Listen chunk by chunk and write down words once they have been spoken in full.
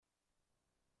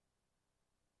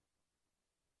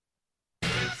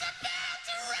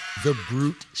The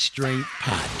Brute Strength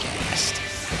Podcast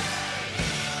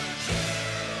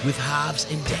with Hobbs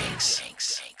and Danks.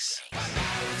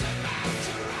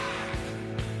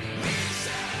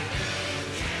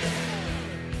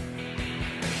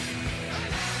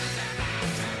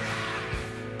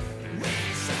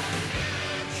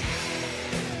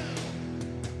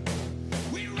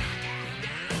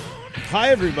 Hi,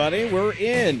 everybody. We're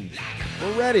in.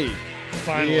 We're ready.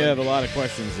 Finally. We have a lot of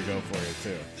questions to go for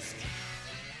you, too.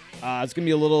 It's going to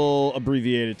be a little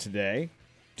abbreviated today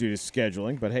due to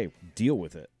scheduling, but hey, deal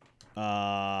with it.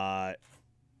 What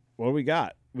do we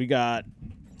got? We got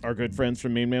our good friends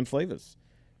from Main Man Flavors.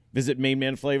 Visit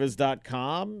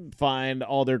mainmanflavors.com. Find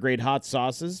all their great hot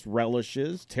sauces,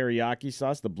 relishes, teriyaki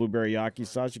sauce, the blueberry yaki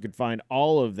sauce. You can find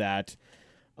all of that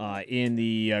in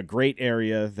the great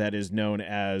area that is known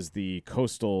as the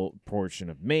coastal portion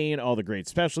of Maine. All the great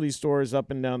specialty stores up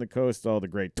and down the coast. All the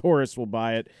great tourists will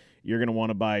buy it. You're going to want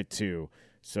to buy it too.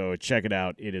 So check it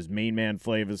out. It is Main Man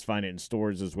Flavors. Find it in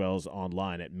stores as well as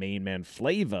online at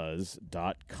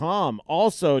mainmanflavors.com.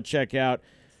 Also check out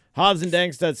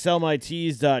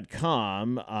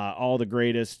hobbsanddanks.sellmytees.com. All the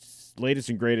latest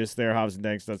and greatest there,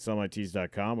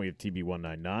 hobbsanddanks.sellmytees.com. We have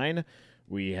TB199.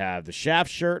 We have the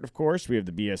Shaft shirt, of course. We have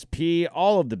the BSP,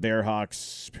 all of the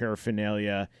Bearhawks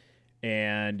paraphernalia,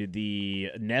 and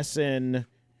the Nesson,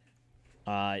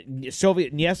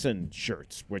 Soviet Nesson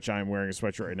shirts, which I'm wearing a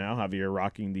sweatshirt right now. Javier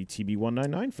rocking the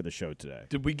TB199 for the show today.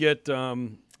 Did we get the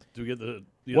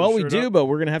well, other we shirt do, up? but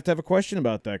we're going to have a question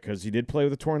about that because he did play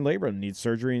with a torn labrum, needs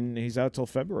surgery, and he's out till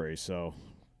February. So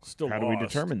Still how do we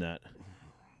determine that?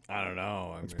 I don't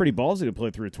know. It's pretty ballsy to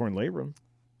play through a torn labrum.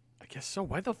 I guess so.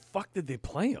 Why the fuck did they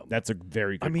play him? That's a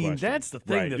very good question. That's the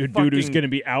thing. Right. That A dude who's going to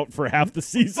be out for half the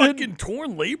season. Fucking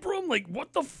torn labrum? Like,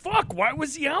 what the fuck? Why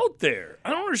was he out there?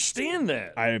 I don't understand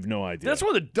that. I have no idea. That's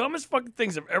one of the dumbest fucking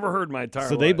things I've ever heard in my entire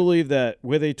life. So they believe that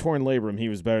with a torn labrum, he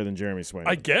was better than Jeremy Swayman.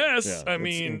 I guess. Yeah, I it's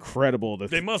mean, incredible.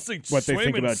 they must think what they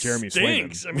think Swayman about Jeremy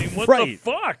stinks. Swayman. I mean, what Right. the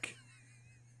fuck?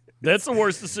 That's the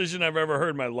worst decision I've ever heard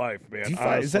in my life, man.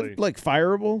 Is that like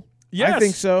fireable? Yes. I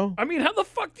think so. I mean, how the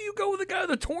fuck do you go with a guy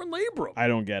with a torn labrum? I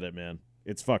don't get it, man.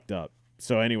 It's fucked up.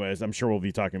 So anyways, I'm sure we'll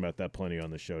be talking about that plenty on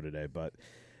the show today, but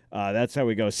that's how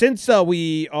we go. Since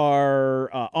we are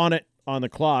on the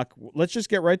clock, let's just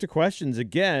get right to questions.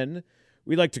 Again,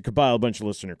 we like to compile a bunch of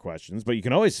listener questions, but you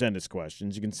can always send us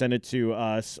questions. You can send it to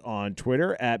us on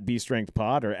Twitter at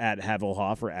BStrengthPod or at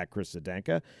Havelhoff or at Chris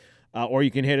Zdenka. Or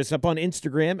you can hit us up on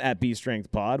Instagram at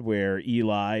BStrengthPod, where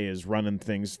Eli is running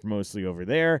things mostly over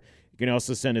there. You can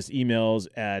also send us emails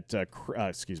at,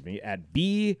 let's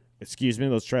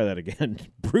try that again,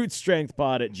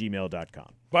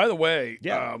 brutestrengthpod@gmail.com. By the way,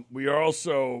 Yeah. we are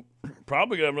also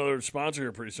probably going to have another sponsor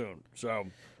here pretty soon. So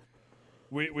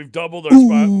we've doubled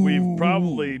our We've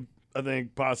probably, I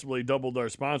think, possibly doubled our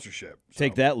sponsorship. So,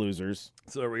 Take that, losers.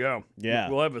 So there we go. Yeah.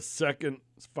 We'll have a second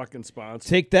fucking sponsor.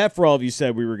 Take that for all of you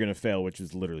said we were going to fail, which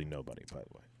is literally nobody, by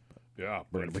the way. Yeah.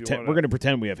 We're but going if to you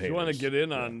pretend. We have If haters. you want to get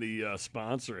in on the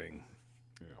sponsoring,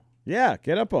 Yeah,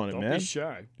 get up on it, don't man. be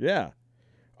shy. Yeah.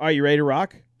 Are you ready to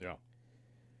rock? Yeah.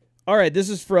 All right, this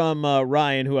is from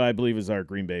Ryan, who I believe is our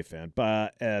Green Bay fan,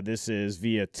 but this is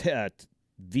via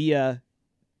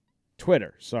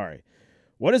Twitter. Sorry.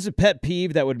 What is a pet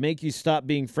peeve that would make you stop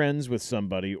being friends with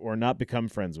somebody or not become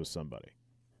friends with somebody?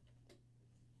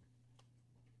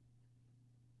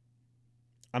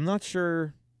 I'm not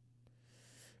sure.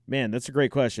 Man, that's a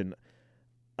great question.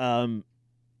 I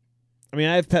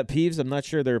have pet peeves. I'm not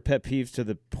sure they're pet peeves to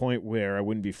the point where I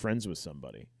wouldn't be friends with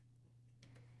somebody.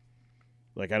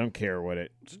 Like, I don't care what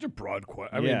it... Such a broad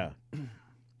question. Yeah.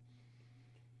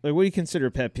 Like, what do you consider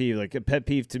a pet peeve? Like, a pet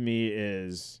peeve to me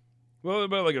is... Well, what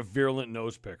about like a virulent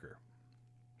nose picker?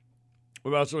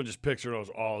 What about someone just picks their nose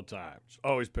all the time? Just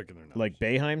always picking their nose. Like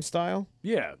Boeheim style?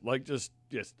 Yeah, like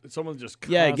someone just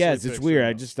Yeah, I constantly guess. It's picks weird. their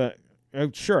I nose. just...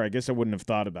 sure, I guess I wouldn't have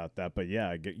thought about that, but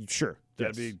yeah, sure.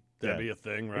 That'd yes. be a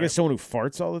thing, right? I guess someone who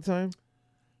farts all the time?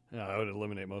 Yeah, that would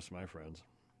eliminate most of my friends.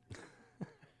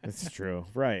 That's true.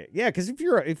 Right. Yeah, because if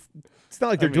it's not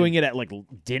like they're doing it at like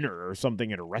dinner or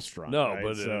something at a restaurant. No, right?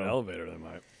 but in an elevator they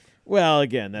might. Well,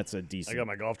 again, that's a decent. I got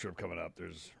my golf trip coming up.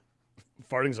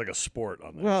 Farting's like a sport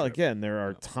on that. Well, trip. again, there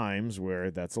are times where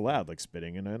that's allowed, like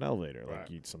spitting in an elevator. Right.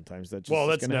 Like sometimes that's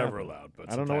that's gonna never happen. allowed.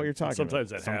 But I don't know what you're talking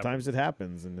sometimes about. That happens. Sometimes it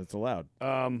happens and it's allowed.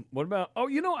 What about? Oh,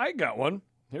 I got one.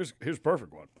 Here's a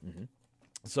perfect one. Mm-hmm.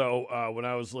 So when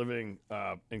I was living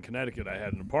in Connecticut, I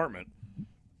had an apartment,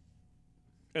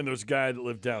 and there was a guy that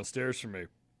lived downstairs from me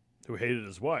who hated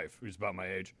his wife, who's about my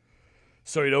age.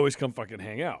 So he'd always come fucking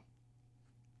hang out.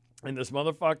 And this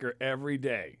motherfucker every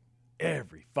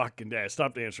fucking day, I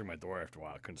stopped answering my door after a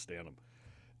while. I couldn't stand him.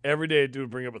 every day, dude would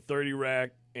bring up a 30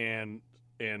 rack and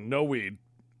no weed,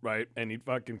 right? And he'd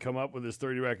fucking come up with his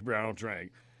 30 rack of beer. I don't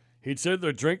drink. He'd sit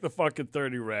there, drink the fucking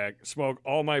 30 rack, smoke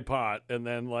all my pot, and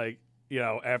then, like, you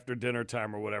know, after dinner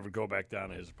time or whatever, go back down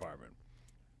to his apartment.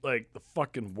 Like, the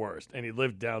fucking worst. And he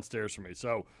lived downstairs from me.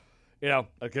 So, you know,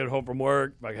 I get home from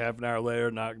work, like half an hour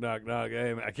later, knock, knock, knock.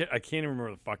 Hey, man, I can't even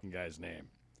remember the fucking guy's name.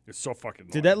 It's so fucking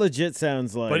annoying. Dude, that legit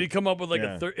sounds like. But he'd come up with like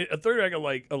a 30 rack of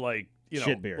like you know,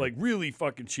 shit beer. like really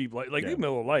fucking cheap, like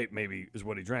Miller Lite maybe is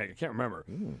what he drank. I can't remember.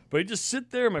 But he'd just sit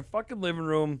there in my fucking living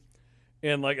room,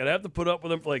 and like I'd have to put up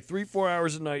with him for like 3-4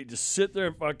 hours a night. Just sit there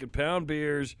and fucking pound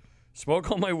beers, smoke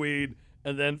all my weed,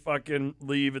 and then fucking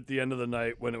leave at the end of the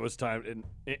night when it was time.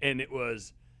 And it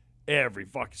was every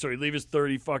fucking. So he'd leave his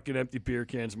 30 fucking empty beer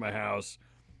cans in my house,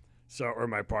 or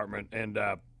my apartment, and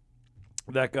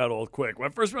that got old quick. When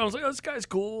I first met him, I was like, oh, this guy's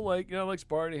cool. Like, you know, likes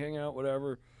party, hang out,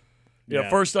 whatever. Yeah,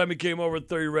 first time he came over with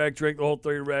 30 rack, drank the whole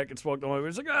 30 rack and smoked all my weed.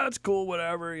 He's like, oh, it's cool,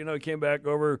 whatever. You know, he came back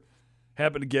over,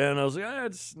 happened again. I was like,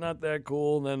 it's not that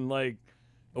cool. And then, like,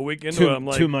 a week into it, I'm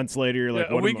like... 2 months later, you're like,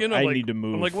 a week into, I like, need to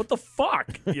move. I'm like, what the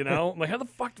fuck? You know? I'm like, how the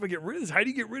fuck do I get rid of this? How do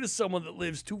you get rid of someone that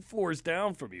lives 2 floors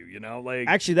down from you, you know? Like,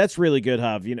 actually, that's really good,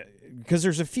 Hav. You know, because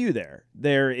there's a few there.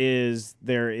 There is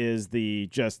the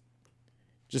just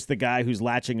the guy who's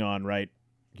latching on, right?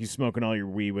 He's smoking all your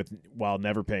weed while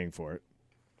never paying for it,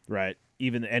 right?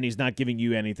 And he's not giving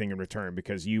you anything in return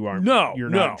because you're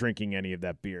not drinking any of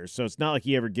that beer. So it's not like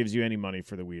he ever gives you any money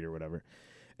for the weed or whatever.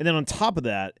 And then on top of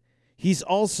that, he's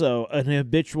also an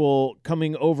habitual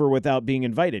coming over without being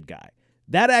invited guy.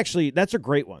 That's a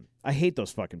great one. I hate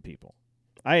those fucking people.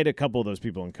 I had a couple of those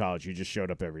people in college who just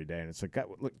showed up every day, and it's like, God,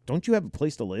 look, don't you have a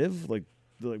place to live? Like,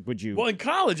 would you? Well, in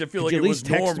college, I feel like it was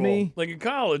text normal. Me? Like in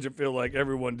college, I feel like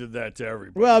everyone did that to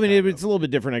everybody. Well, I mean, it's a little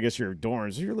bit different, I guess. Your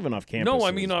dorms, you're living off campus. No,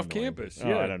 I mean off campus.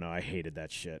 Yeah. Oh, I don't know. I hated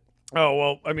that shit. Oh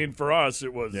well, I mean, for us,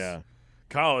 it was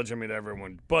college. I mean,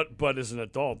 everyone, but as an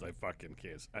adult, I fucking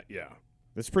can't. Yeah,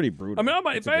 that's pretty brutal. I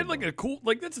mean, if I had like a cool,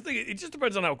 like that's the thing. It just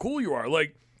depends on how cool you are.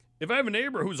 Like, if I have a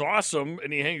neighbor who's awesome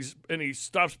and he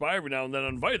stops by every now and then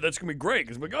uninvited, that's gonna be great.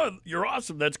 Because I'm like, oh, you're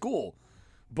awesome. That's cool.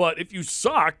 But if you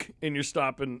suck and you're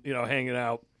stopping, you know, hanging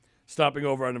out, stopping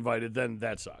over uninvited, then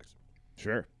that sucks.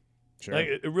 Sure. Like,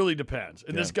 it really depends.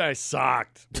 And this guy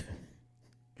sucked.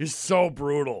 He's so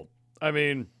brutal. I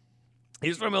mean,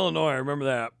 he's from Illinois. I remember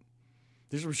that.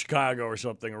 He's from Chicago or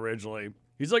something originally.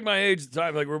 He's like my age at the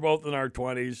time. Like, we're both in our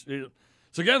 20s.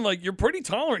 So, again, like, you're pretty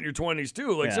tolerant in your 20s,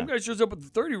 too. Like, some guy shows up with the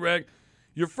 30 rack.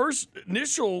 Your first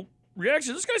initial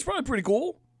reaction, this guy's probably pretty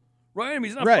cool. Right? I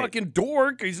mean, he's not a fucking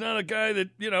dork. He's not a guy that,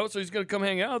 you know, so he's going to come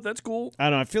hang out. That's cool. I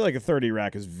don't know. I feel like a 30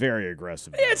 rack is very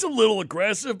aggressive. Yeah, it's a little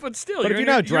aggressive, but still. But if you're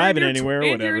not driving anywhere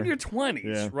or whatever. You're in your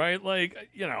 20s, right? Like,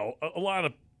 you know, a lot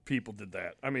of people did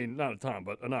that. I mean, not a ton,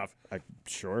 but enough.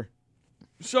 Sure.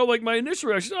 So, like, my initial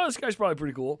reaction, this guy's probably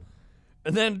pretty cool.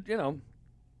 And then, you know,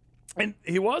 and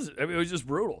he wasn't. I mean, it was just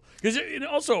brutal. Because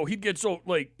also, he'd get so,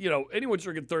 like, you know, anyone's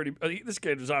drinking 30. This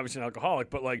kid was obviously an alcoholic,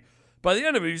 but, like, by the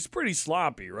end of it, he's pretty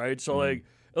sloppy, right? So, like,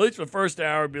 at least for the first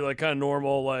hour, it'd be, like, kind of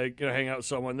normal, like, you know, hang out with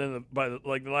someone. Then by the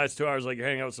last 2 hours, like, you're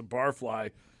hanging out with some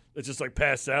barfly that's just, like,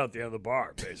 passed out at the end of the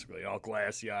bar, basically, all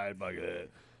glassy-eyed, like that.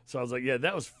 So I was like, yeah,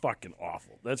 that was fucking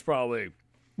awful. That's probably...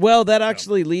 Well, that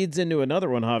actually leads into another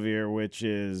one, Javier, which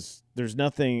is there's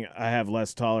nothing I have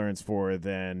less tolerance for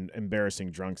than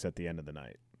embarrassing drunks at the end of the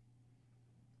night.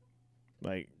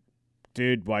 Like...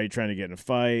 Dude, why are you trying to get in a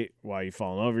fight? Why are you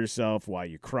falling over yourself? Why are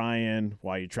you crying?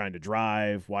 Why are you trying to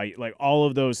drive? Like all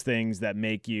of those things that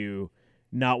make you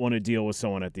not want to deal with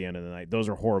someone at the end of the night. Those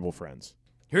are horrible friends.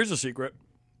 Here's a secret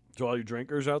to all you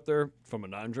drinkers out there from a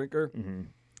non-drinker. Mm-hmm.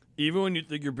 Even when you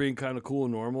think you're being kind of cool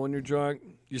and normal when you're drunk,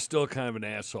 you're still kind of an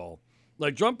asshole.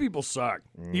 Like, drunk people suck.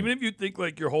 Even if you think,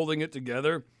 like, you're holding it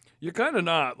together, you're kind of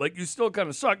not. Like, you still kind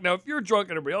of suck. Now, if you're drunk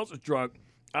and everybody else is drunk,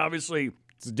 obviously...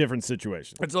 It's a different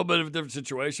situation. It's a little bit of a different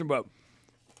situation, but,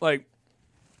 like,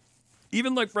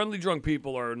 even, like, friendly drunk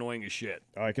people are annoying as shit.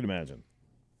 Oh, I can imagine.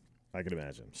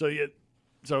 So,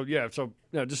 just so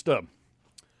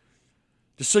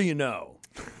you know.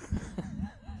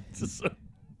 just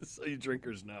so you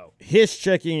drinkers know. Hish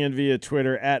checking in via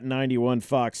Twitter at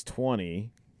 91Fox20.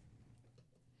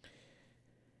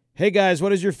 Hey, guys,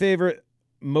 what is your favorite...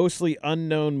 mostly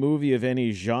unknown movie of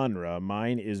any genre?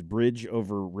 Mine is Bridge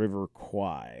Over River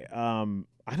Kwai.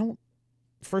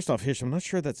 First off, Hish, I'm not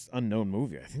sure that's unknown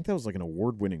movie. I think that was like an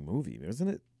award-winning movie, isn't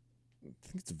it? I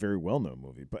think it's a very well-known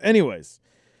movie. But anyways.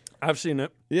 I've seen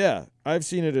it. Yeah, I've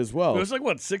seen it as well. It was like,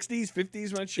 what, 60s,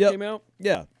 50s when that shit came out?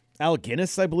 Yeah. Alec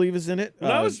Guinness, I believe, is in it.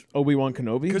 When I was- Obi-Wan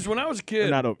Kenobi. Because when I was a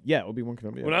kid, Obi-Wan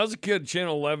Kenobi. Yeah. when I was a kid,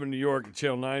 Channel 11 New York and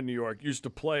Channel 9 New York used to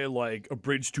play like A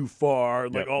Bridge Too Far,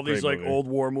 like all these great like movie. old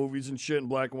war movies and shit in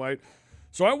black and white.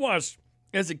 So I watched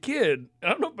as a kid. I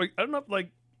don't know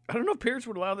if parents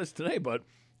would allow this today, but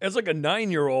as like a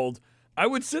 9-year-old, I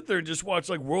would sit there and just watch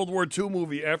like World War II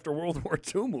movie after World War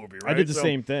II movie. Right? I did the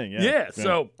same thing. Yeah. Yeah,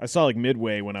 so- I saw like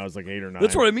Midway when I was like 8 or 9.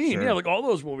 That's what I mean. Sure. Yeah, like all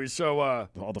those movies. So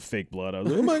all the fake blood. I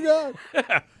was like, oh my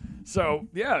god. So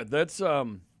yeah, that's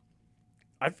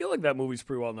I feel like that movie's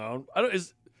pretty well known. I don't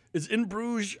is In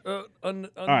Bruges unknown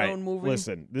All right, movie?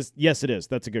 listen. Yes, it is.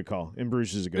 That's a good call. In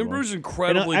Bruges is a good In one. Bruges is And,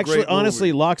 incredibly actually, great honestly,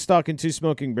 movie. Lock, Stock, and Two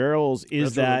Smoking Barrels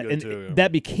is That's really that, good and too, yeah.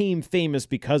 that became famous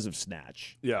because of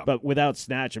Snatch. Yeah. But without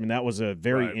Snatch, I mean, that was a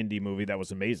very Right. indie movie that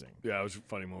was amazing. Yeah, it was a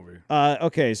funny movie.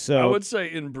 Okay, so I would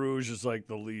say In Bruges is like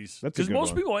the least That's a because good most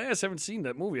one. people I ask haven't seen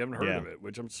that movie, haven't heard Yeah. of it,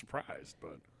 which I'm surprised,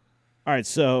 but all right,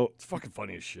 so it's fucking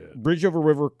funny as shit. Bridge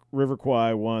Over River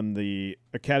Kwai won the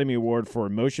Academy Award for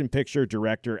Motion Picture,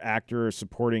 Director, Actor,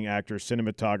 Supporting Actor,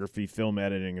 Cinematography, Film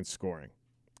Editing, and Scoring.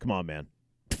 Come on, man.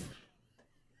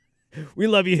 We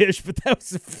love you, Hish, but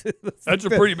that's That's a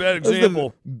pretty bad that was the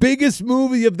example. biggest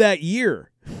movie of that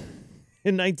year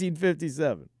in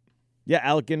 1957. Yeah,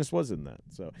 Alec Guinness was in that.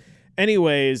 So,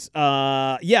 anyways,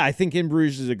 yeah, I think In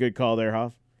Bruges is a good call there,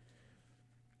 Hoff.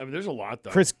 I mean, there's a lot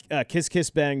though. Kiss Kiss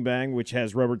Bang Bang, which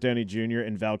has Robert Downey Jr.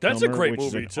 and Val Kilmer, That's a great which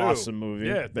movie is too. an awesome movie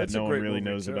Yeah, that that's no a one great really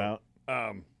movie, knows too. about.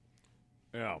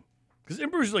 Yeah, because In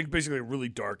Bruges is like basically a really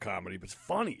dark comedy, but it's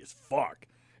funny as fuck.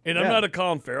 And I'm Yeah. not a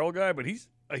Colin Farrell guy, but he's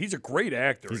a great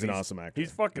actor. He's and an awesome actor.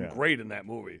 He's fucking Yeah. great in that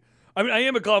movie. I mean, I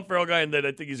am a Colin Farrell guy in that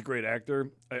I think he's a great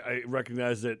actor. I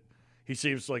recognize that he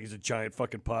seems like he's a giant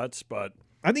fucking putz, but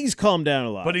I think he's calmed down a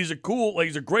lot. he's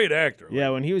he's a great actor. yeah,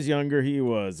 when he was younger, he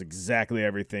was exactly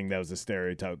everything that was a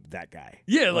stereotype. That guy.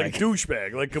 Yeah, like a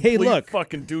douchebag, like complete look.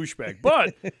 fucking douchebag.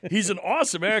 But he's an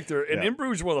awesome actor, and Yeah. In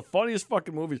Bruges is one of the funniest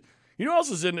fucking movies. You know who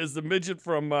else is in it? Is the midget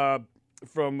from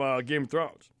Game of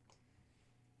Thrones.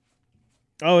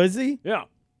 Oh, is he? Yeah.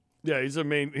 Yeah, he's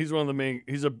one of the main.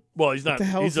 He's not. the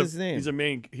hell he's is his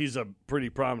name? He's a pretty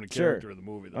prominent Sure. character in the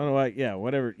movie, I though. don't know why. Yeah,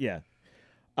 whatever. Yeah.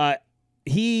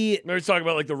 He. Remember he's talking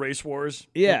about like the race wars?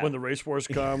 Yeah. When the race wars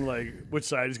come, like which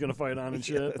side he's gonna fight on and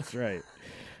shit. That's right.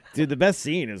 Dude, the best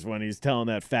scene is when he's telling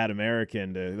that fat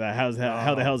American how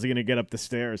the hell is he going to get up the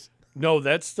stairs? No,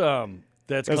 that's Colin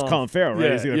Farrell,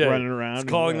 right? He's running around. He's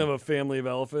calling them a family of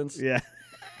elephants. Yeah.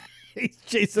 He's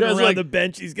chasing Guy's around like- the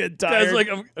bench. He's getting tired. Guy's like,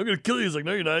 I'm gonna kill you. He's like,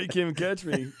 no, you're not. You can't even catch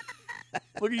me.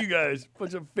 Look at you guys,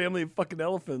 bunch of family of fucking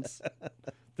elephants.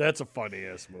 That's a funny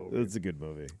ass movie. That's a good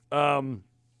movie.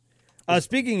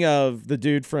 Speaking of the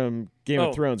dude from Game Oh.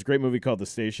 of Thrones, great movie called The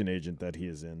Station Agent that he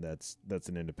is in. That's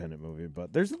an independent movie,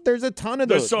 but there's a ton of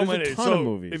those. There's so many. a ton So of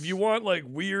movies. if you want like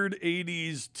weird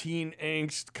 '80s teen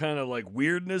angst kind of like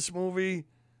weirdness movie,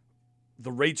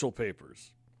 The Rachel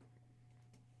Papers.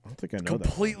 I don't think I know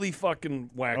Completely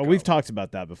fucking that. wacko. Oh, we've talked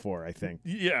about that before. I think.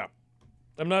 Yeah,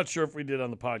 I'm not sure if we did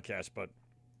on the podcast, but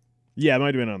Yeah, it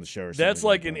might have been on the show. Or something that's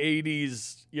like an that.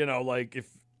 '80s. You know, like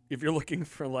if you're looking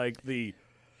for like the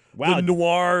Wow,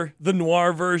 the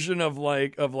noir version of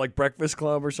like Breakfast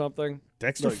Club or something.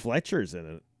 Dexter like- Fletcher's in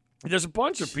it. There's a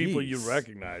bunch of people you Jeez.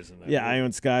 recognize in that. Yeah, movie.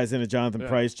 Iwan Sky's in it. Jonathan Yeah.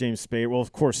 Price, James Spader. Well,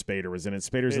 of course, Spader was in it.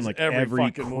 Spader's in He's like every every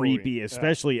fucking movie. creepy, Yeah.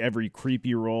 especially every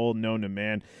creepy role known to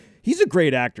man. He's a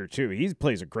great actor too. He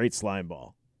plays a great slime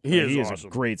ball. He is a awesome.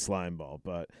 great slime ball.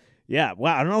 But yeah,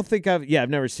 wow, I don't think I've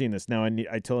never seen this. Now I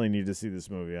totally need to see this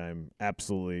movie. I'm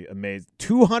absolutely amazed.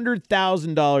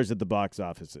 $200,000 at the box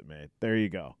office it made. There you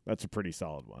go. That's a pretty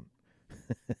solid one.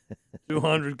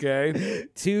 $200K.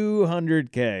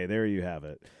 $200K. There you have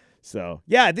it. So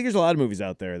yeah, I think there's a lot of movies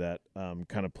out there that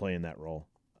kind of play in that role.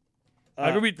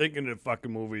 I could be thinking of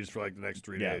fucking movies for like the next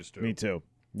 3 days too. Me too.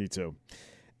 Me too.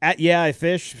 At Yeah, I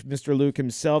Fish, Mr. Luke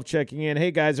himself checking in.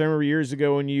 Hey, guys, I remember years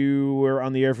ago when you were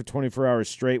on the air for 24 hours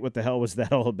straight. What the hell was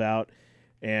that all about?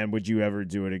 And would you ever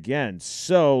do it again?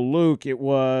 So, Luke, it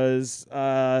was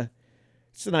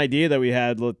it's an idea that we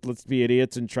had. Let's be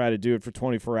idiots and try to do it for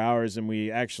 24 hours. And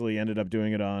we actually ended up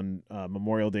doing it on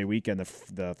Memorial Day weekend.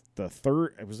 The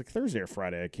third, it was like Thursday or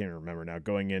Friday. I can't remember now.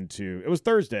 It was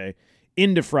Thursday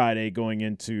into Friday going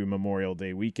into Memorial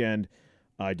Day weekend.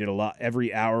 I did a lot.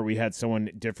 Every hour we had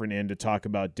someone different in to talk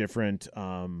about different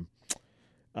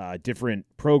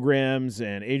programs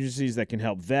and agencies that can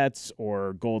help vets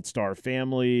or Gold Star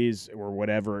families or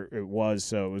whatever it was.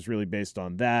 So it was really based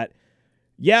on that.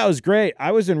 Yeah, it was great.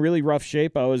 I was in really rough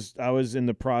shape. I was in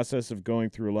the process of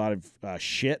going through a lot of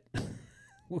shit,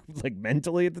 like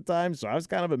mentally at the time. So I was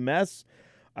kind of a mess.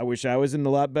 I wish I was in a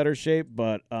lot better shape,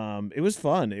 but it was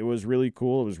fun. It was really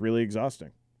cool. It was really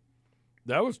exhausting.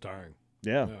 That was tiring.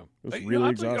 Yeah. It was You know, really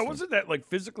I'll tell you, exhausting. I wasn't that like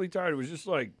physically tired. It was just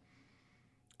like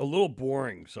a little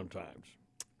boring sometimes.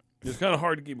 It's kind of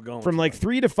hard to keep it going. From like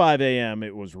 3 to 5 a.m.,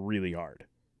 it was really hard.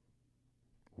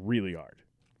 Really hard.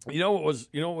 You know what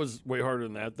was way harder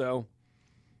than that though?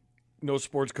 No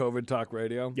sports COVID talk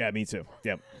radio. Yeah, me too.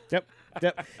 Yep.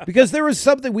 Because there was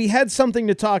something, we had something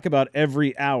to talk about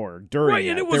every hour during Right,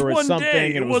 and that. it was there was one something, day.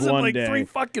 and It was wasn't one like day. 3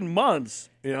 fucking months,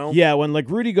 you know? Yeah, when like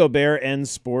Rudy Gobert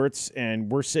ends sports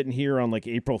and we're sitting here on like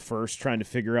April 1st trying to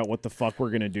figure out what the fuck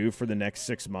we're going to do for the next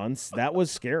 6 months, that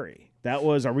was scary. That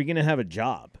was, are we going to have a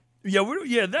job? Yeah,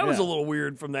 that was Yeah. a little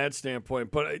weird from that standpoint.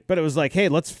 But But it was like, hey,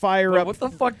 let's fire up. what the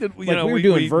fuck did we? Like You know, we were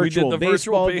doing we virtual did the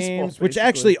baseball virtual games, which basically.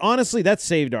 actually, honestly, that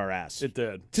saved our ass. It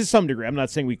did. To some degree. I'm not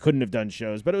saying we couldn't have done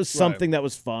shows, but it was something that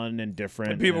was fun and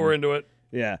different. And people were into it.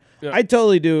 Yeah. Yeah. I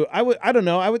totally do. I don't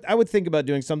know. I would think about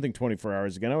doing something 24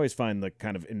 hours again. I always find the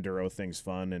kind of enduro things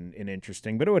fun and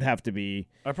interesting, but it would have to be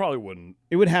I probably wouldn't.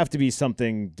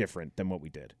 something different than what we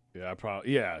did. Yeah, I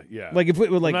probably. Yeah. Like if we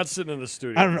would I'm like not sitting in the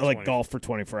studio. I don't know, for like 20 golf for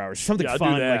 24 hours. Something Yeah, I'd do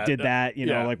fun, that. like did that, you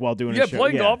know, Yeah. like while doing Yeah, a show.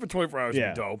 playing golf for 24 hours Yeah.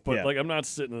 would be dope, but Yeah. like I'm not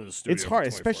sitting in the studio. It's hard,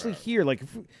 for 24 especially hours. here.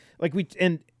 Like we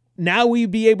and now we'd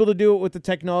be able to do it with the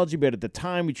technology, but at the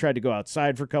time we tried to go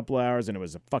outside for a couple of hours and it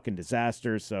was a fucking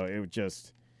disaster. So it would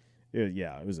just, it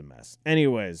was a mess.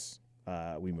 Anyways,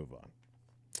 we move on.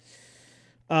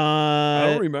 I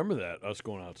don't remember that us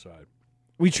going outside.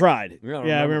 We tried. Yeah,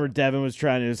 I remember Devin was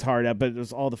trying his hard out, but it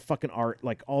was all the fucking art,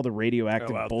 like all the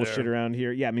radioactive out bullshit there. around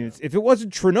here. Yeah, I mean, if it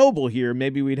wasn't Chernobyl here,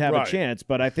 maybe we'd have Right. a chance.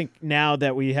 But I think now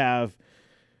that we have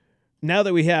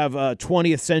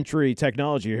 20th century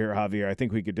technology here, Javier, I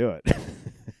think we could do it.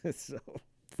 So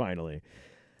finally,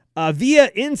 via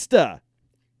Insta,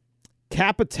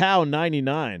 Capitao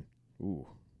 99. Ooh,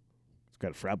 it's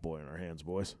got a frat boy in our hands,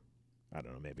 boys. I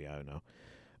don't know. Maybe I don't know.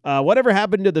 Whatever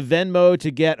happened to the Venmo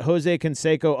to get Jose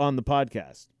Canseco on the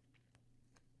podcast?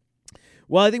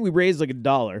 Well, I think we raised like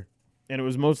 $1, and it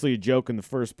was mostly a joke in the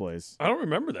first place. I don't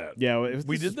remember that. Yeah,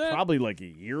 We did that? probably like a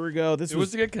year ago. This It was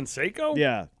to get Canseco?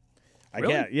 yeah.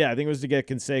 Really? I think it was to get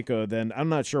Canseco. Then I'm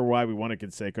not sure why we wanted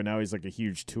Canseco. Now he's like a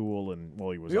huge tool, and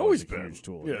he was He always always a been. huge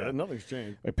tool. Yeah, nothing's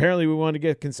changed. Apparently, we wanted to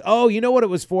get Canseco. Oh, you know what it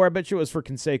was for? I bet you it was for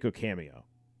Canseco cameo.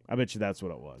 I bet you that's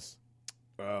what it was.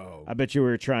 Oh. I bet you we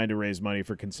were trying to raise money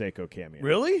for Canseco cameo.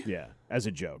 Really? Yeah, as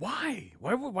a joke. Why?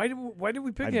 Why did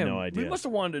we pick I have him? no idea. We must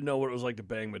have wanted to know what it was like to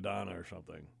bang Madonna or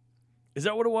something. Is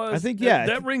that what it was? I think, That- yeah.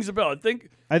 That rings a bell. I think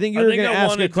I think you were going to ask a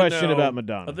wanted to question know- about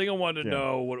Madonna. I think I wanted to Yeah.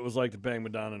 know what it was like to bang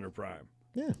Madonna in her prime,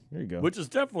 Yeah, there you go. which is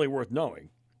definitely worth knowing.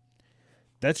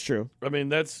 That's true. I mean,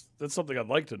 that's something I'd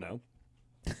like to know.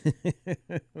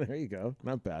 There you go.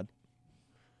 Not bad.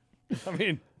 I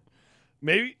mean,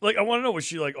 maybe like I want to know, was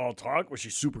she like all talk? Was she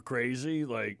super crazy?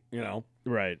 Like, you know,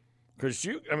 Right. because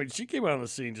she came out on the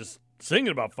scene just singing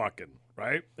about fucking,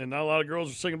 right? And not a lot of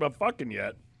girls are singing about fucking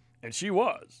yet, and she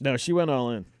was. No, she went all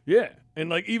in. Yeah, and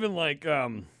like even like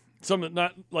some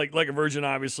not like a virgin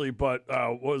obviously, but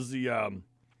what was the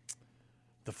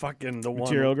fucking the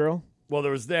Material one? Girl? Well,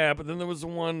 there was that, but then there was the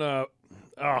one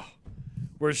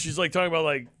where she's like talking about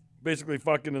like basically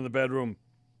fucking in the bedroom.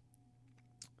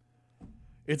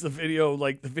 It's a video,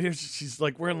 like the video. She's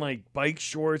like wearing like bike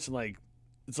shorts and like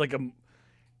it's like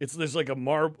there's like a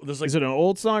marble. There's like Is it an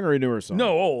old song or a newer song? no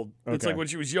old. It's Okay. like when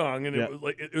she was young, and Yeah. it was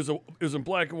like it was in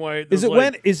black and white. Is There it was,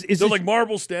 when? like, Is They're it like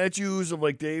marble statues of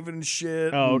like David and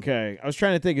shit. Oh, and- okay. I was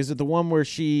trying to think. Is it the one where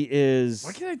she is.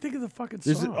 Why can't I think of the fucking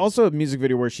There's song? also a music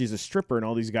video where she's a stripper and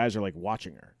all these guys are like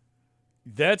watching her.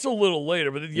 That's a little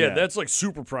later, but yeah, Yeah. that's like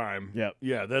super prime. Yep.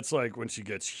 Yeah, that's like when she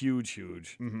gets huge.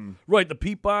 Mm-hmm. Right, the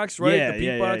peep box, right? Yeah, the peep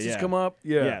yeah, boxes yeah. come up.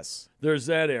 Yeah. Yes. There's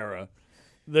that era.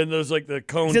 Then there's like the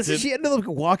cone. Doesn't she end up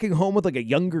walking home with like a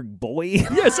younger boy?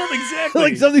 Yeah, something exactly.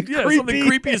 Like something something creepy.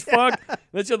 creepy as fuck.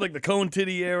 Then she had like the cone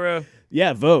titty era.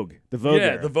 Yeah, Vogue. The Vogue yeah,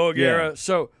 era. the Vogue Yeah. era.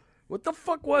 So what the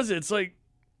fuck was it? It's like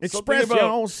something Express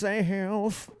about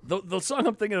yourself. the song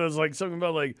I'm thinking of is like something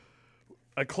about like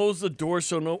I close the door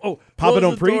so Papa close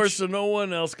Don't the door Preach? so no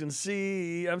one else can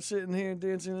see. I'm sitting here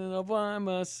dancing all by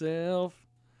myself.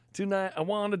 Tonight I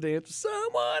want to dance with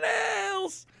someone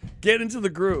else. Get into the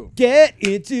groove. Get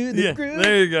into the Yeah, groove.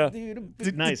 there you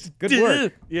go. Nice. Good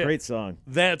work. Yeah. Great song.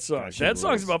 That song. Gosh, That it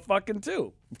song's rules. about fucking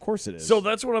too. Of course it is. So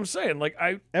that's what I'm saying. Like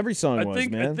every song I was,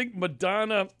 think man. I think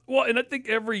Madonna. Well, and I think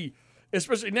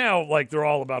especially now, like they're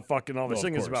all about fucking. All the Well, of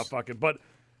singers course. about fucking. But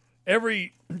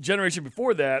every generation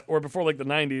before that, or before like the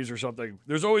 '90s or something,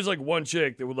 there's always like one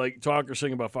chick that would like talk or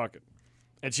sing about fucking,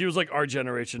 and she was like our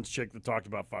generation's chick that talked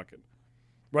about fucking.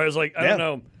 Right? It's like, I don't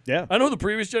know. Yeah. I know the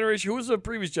previous generation. Who was the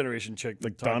previous generation chick?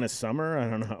 Like Donna Summer? I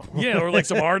don't know. Yeah, or like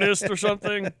some artist or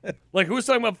something. Like, who was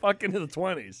talking about fucking in the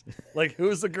 20s? Like,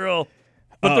 who's the girl?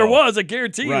 But there was, I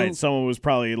guarantee you. Right, someone was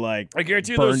probably like I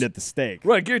guarantee burned at the stake.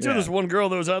 Right, I guarantee you there's one girl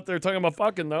that was out there talking about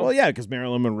fucking, though. Well, yeah, because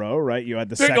Marilyn Monroe, right? You had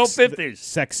the There you sex, go, 50s. the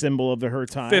sex symbol of her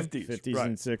time. 50s,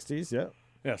 and 60s, yeah.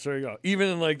 Yeah, so there you go. Even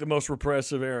in like the most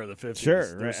repressive era, the 50s,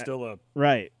 Sure, there's still a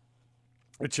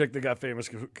a chick that got famous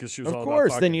because she was all Of about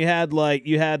course. fucking. Then you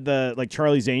had the like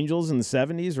Charlie's Angels in the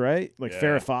 70s, right? Like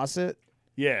Farrah Fawcett.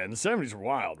 Yeah, and the 70s were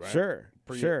wild, right?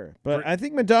 Sure. But I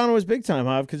think Madonna was big time,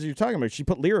 huh? Because you're talking about she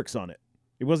put lyrics on it.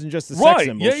 It wasn't just the sex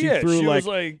symbol. Yeah, she yeah. threw She was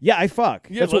like, yeah, I fuck.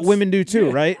 Yeah, that's what women do too,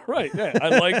 yeah, right? Right. Yeah,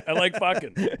 I like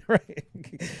fucking. Right.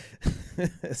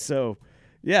 So,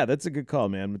 yeah, that's a good call,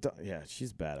 man. Yeah,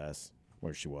 she's badass.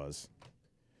 Where she was.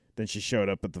 Then she showed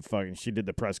up at she did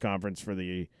the press conference for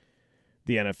the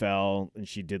NFL, and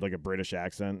she did like a British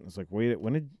accent. I was like, wait,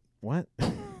 what?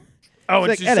 Oh, and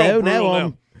like, she's hello, so brutal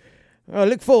now I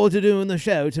look forward to doing the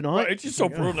show tonight. Right, and she's so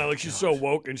brutal now. Like, she's so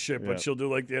woke and shit, but she'll do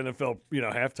like the NFL,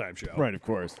 halftime show. Right, of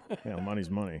course. Yeah, money's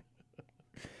money.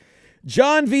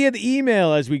 John via the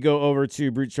email as we go over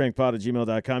to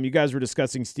brutestrengthpod@gmail.com. You guys were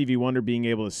discussing Stevie Wonder being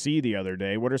able to see the other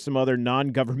day. What are some other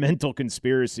non-governmental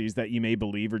conspiracies that you may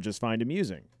believe or just find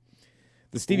amusing?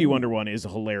 The Stevie Wonder one is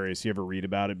hilarious. You ever read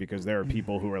about it? Because there are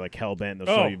people who are like hell-bent. They'll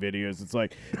show you videos. It's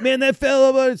like, man, that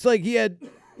fella, but it's like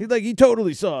he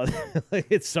totally saw it. Like,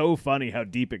 it's so funny how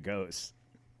deep it goes.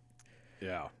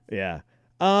 Yeah. Yeah.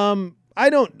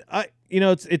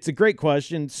 It's a great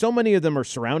question. So many of them are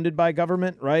surrounded by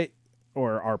government, right?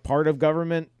 Or are part of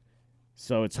government.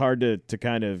 So it's hard to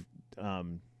kind of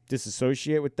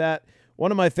disassociate with that. One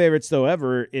of my favorites, though,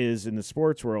 ever is in the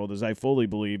sports world is I fully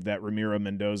believe that Ramiro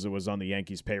Mendoza was on the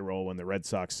Yankees payroll when the Red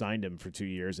Sox signed him for 2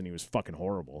 years, and he was fucking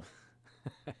horrible.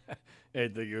 I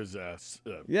think it was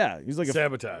he's like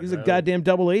sabotage. He's a goddamn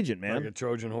double agent, man. Like a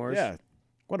Trojan horse. Yeah.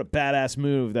 What a badass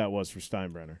move that was for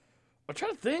Steinbrenner. I'm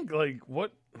trying to think,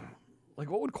 what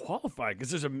would qualify?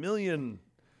 Because there's a million.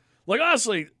 Like,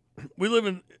 honestly, we live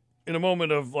in a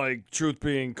moment of like truth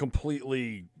being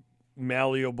completely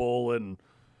malleable, and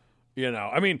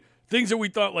things that we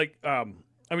thought some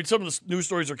of the news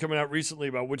stories are coming out recently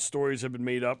about which stories have been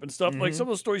made up and stuff. Mm-hmm. Like some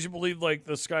of the stories you believe like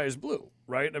the sky is blue,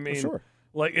 right? I mean, sure.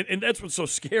 Like, and that's what's so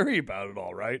scary about it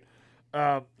all, right?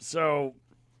 So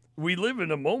we live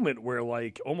in a moment where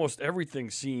like almost everything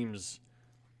seems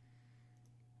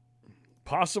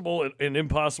possible and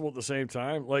impossible at the same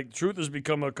time. Like, truth has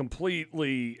become a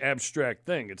completely abstract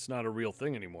thing. It's not a real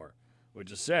thing anymore,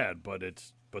 which is sad, but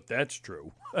that's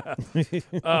true.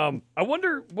 I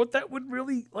wonder what that would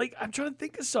really, like, I'm trying to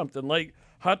think of something, like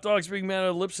hot dogs being made out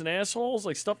of lips and assholes,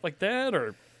 like stuff like that,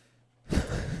 or...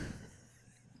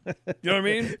 You know what I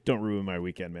mean? Don't ruin my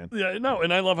weekend, man. Yeah, no,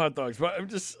 and I love hot dogs, but I'm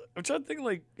trying to think,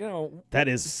 like, That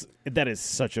is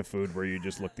such a food where you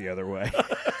just look the other way.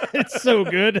 It's so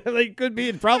good. Like, could be.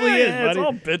 It probably is, buddy. It's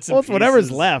all bits and it's pieces.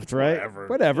 whatever's left, right?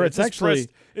 Whatever. It's actually...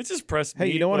 It's just pressed Hey,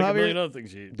 meat, you know what, like Javier? a million other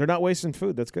things you eat. They're not wasting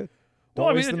food. That's good. Well,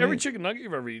 I waste mean, the every meat. chicken nugget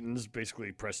you've ever eaten is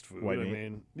basically pressed food. White I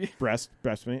meat. mean... Breast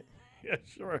meat. Yeah,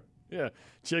 sure. Yeah.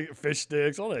 Chicken, fish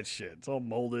sticks, all that shit. It's all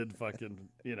molded fucking,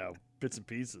 bits and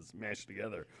pieces mashed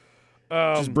together.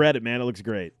 Just bread it, man. It looks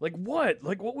great. Like what?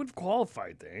 Like what would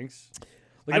qualify things?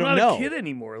 Like, I don't I'm know. not a kid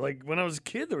anymore. Like when I was a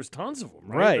kid, there was tons of them,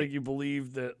 right? Right. Like you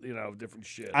believe that, different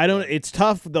shit. It's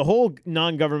tough. The whole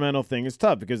non-governmental thing is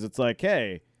tough because it's like,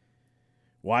 hey,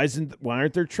 why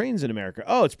aren't there trains in America?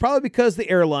 Oh, it's probably because the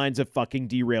airlines have fucking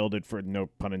derailed it for, no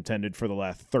pun intended, for the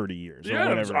last 30 years. Yeah, or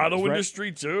whatever there's auto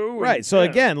industry too. Right. So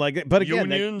again, that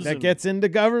Unions gets into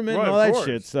government and all of that course.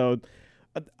 shit. So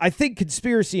I think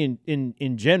conspiracy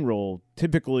in general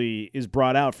typically is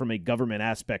brought out from a government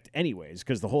aspect anyways,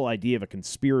 because the whole idea of a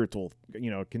conspiratorial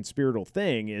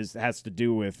thing has to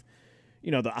do with,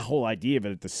 the whole idea of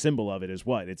it, the symbol of it is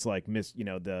what? It's like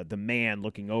the man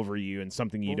looking over you and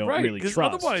something you don't really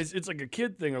trust. Otherwise it's like a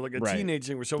kid thing or like a Right. teenage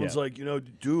thing where someone's like,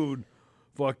 dude,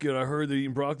 fucking, I heard that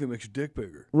eating broccoli makes your dick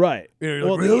bigger. Right. You're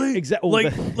like, really? Exactly.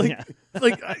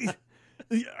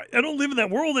 I don't live in that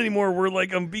world anymore where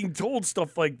like I'm being told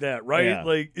stuff like that, right? Yeah.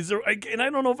 Like, is there? And I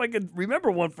don't know if I could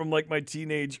remember one from like my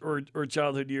teenage or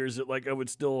childhood years that like I would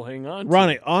still hang on to.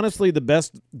 Ronnie, honestly, the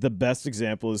best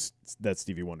example is that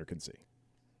Stevie Wonder can see.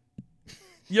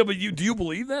 Yeah, but do you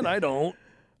believe that? I don't.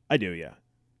 I do, yeah.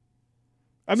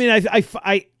 I mean,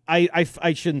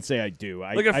 I shouldn't say I do.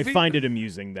 I find it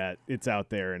amusing that it's out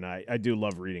there, and I do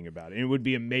love reading about it. And it would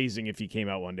be amazing if he came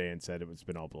out one day and said it's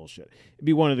been all bullshit. It'd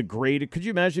be one of the great. Could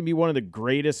you imagine it'd be one of the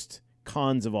greatest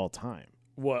cons of all time?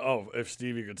 What? Oh, if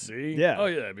Stevie could see? Yeah. Oh,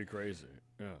 yeah, that'd be crazy.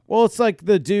 Well, it's like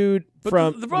the dude But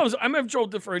from. the problem is I'm having trouble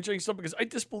differentiating stuff because I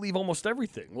disbelieve almost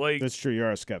everything. Like That's true. You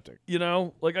are a skeptic. you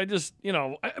know, like I just I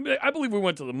mean I believe we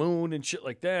went to the moon and shit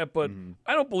like that, but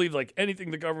I don't believe like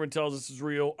anything the government tells us is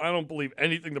real. I don't believe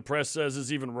anything the press says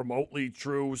is even remotely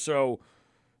true. So,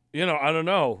 I don't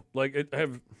know. Like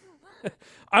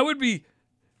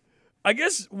I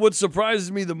guess what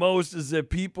surprises me the most is that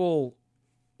people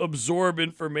absorb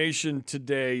information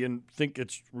today and think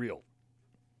it's real.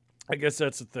 I guess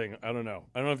that's the thing. I don't know.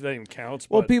 I don't know if that even counts.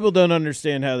 Well, but people don't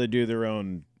understand how they do their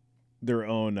own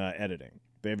editing.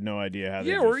 They have no idea how.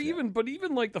 Yeah,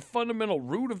 even like the fundamental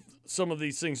root of some of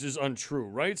these things is untrue,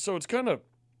 right? So it's kind of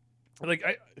like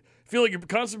I feel like you're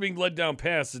constantly being led down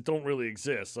paths that don't really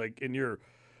exist. Like, and you're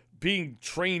being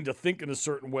trained to think in a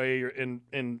certain way,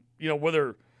 and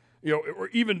whether or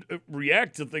even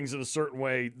react to things in a certain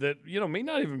way that may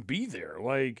not even be there.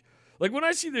 Like when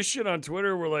I see this shit on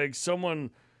Twitter where like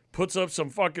someone puts up some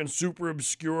fucking super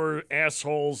obscure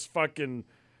assholes fucking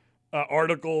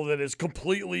article that is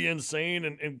completely insane,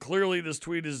 and clearly this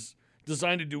tweet is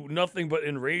designed to do nothing but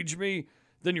enrage me,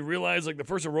 then you realize like the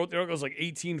person who wrote the article has like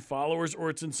 18 followers, or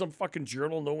it's in some fucking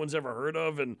journal no one's ever heard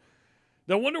of, and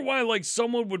I wonder why like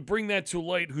someone would bring that to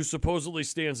light who supposedly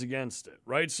stands against it,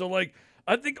 right? So like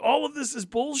I think all of this is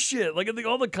bullshit. Like I think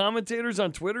all the commentators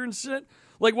on Twitter and shit,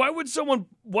 like why would someone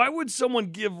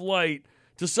give light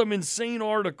to some insane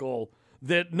article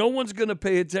that no one's going to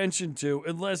pay attention to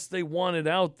unless they want it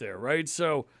out there, right?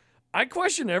 So I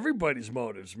question everybody's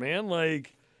motives, man.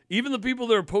 Like, even the people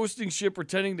that are posting shit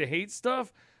pretending to hate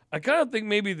stuff, I kind of think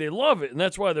maybe they love it, and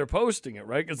that's why they're posting it,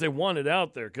 right? Because they want it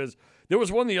out there. Because there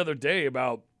was one the other day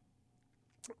about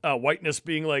whiteness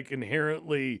being, like,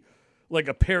 inherently, like,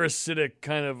 a parasitic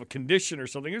kind of a condition or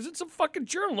something. It was in some fucking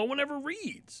journal no one ever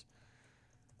reads.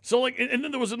 So, like, and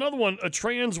then there was another one, a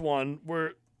trans one,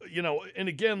 where, and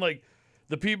again, like,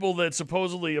 the people that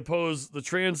supposedly oppose the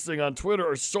trans thing on Twitter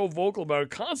are so vocal about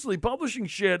it, constantly publishing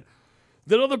shit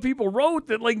that other people wrote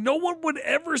that, like, no one would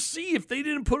ever see if they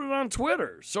didn't put it on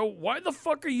Twitter. So why the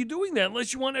fuck are you doing that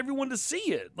unless you want everyone to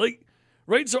see it? Like,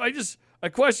 right? So I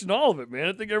question all of it, man.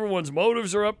 I think everyone's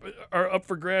motives are up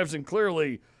for grabs, and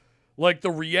clearly, like,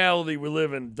 the reality we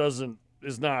live in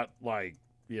is not, like,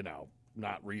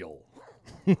 not real.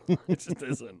 It just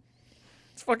isn't.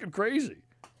 It's fucking crazy.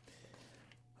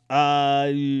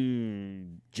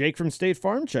 Jake from State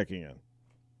Farm checking in.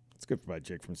 It's good by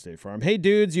Jake from State Farm. Hey,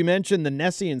 dudes, you mentioned the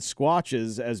Nessie and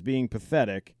Squatches as being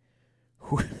pathetic.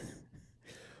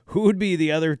 Who would be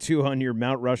the other two on your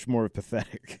Mount Rushmore of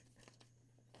pathetic?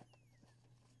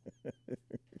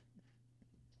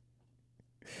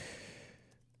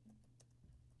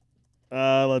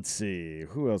 Let's see.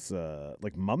 Who else?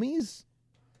 Like mummies?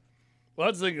 Well,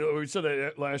 that's the thing. We said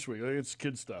that last week. Like, it's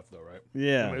kid stuff, though, right?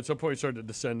 Yeah. I mean, at some point, it started to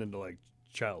descend into, like,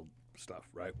 child stuff,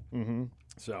 right? Mm-hmm.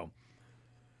 So,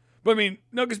 but I mean,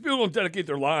 no, because people don't dedicate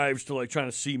their lives to, like, trying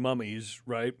to see mummies,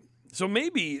 right? So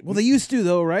maybe. Well, they used to,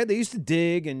 though, right? They used to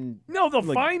dig and. No, they'll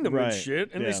like, find them right, and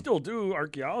shit, and they still do,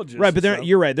 archaeologists. Right, but stuff.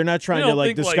 you're right. They're not trying to,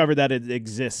 like, think, discover that it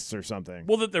exists or something.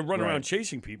 Well, that they run around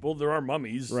chasing people. There are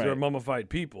mummies. Right. There are mummified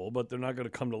people, but they're not going to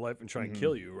come to life and try and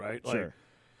kill you, right? Like, Sure.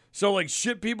 So, like,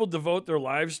 shit people devote their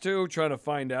lives to, trying to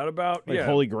find out about. Like yeah.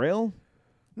 Holy Grail?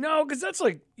 No, because that's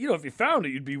like, if you found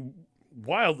it, you'd be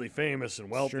wildly famous and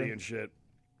wealthy Sure. and shit.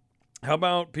 How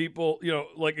about people,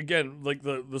 like, again, like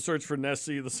the search for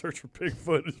Nessie, the search for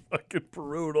Bigfoot is fucking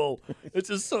brutal. It's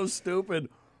just so stupid.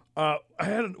 I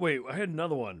had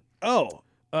another one.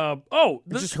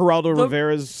 Just Geraldo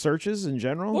Rivera's searches in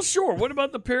general? Well, sure. What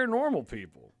about the paranormal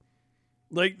people?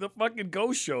 Like the fucking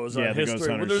ghost shows on the History Ghost where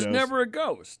Hunter there's shows. never a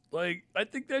ghost. Like, I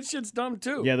think that shit's dumb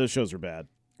too. Yeah, those shows are bad.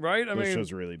 Right? Those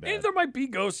shows are really bad. And there might be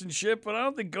ghosts and shit, but I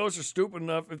don't think ghosts are stupid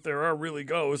enough, if there are really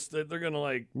ghosts, that they're going to,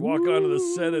 like, walk onto the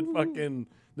set at fucking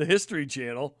the History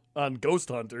Channel on Ghost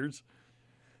Hunters.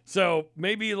 So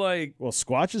maybe, like... Well,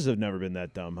 Squatches have never been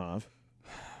that dumb, huh?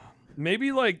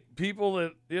 Maybe, like, people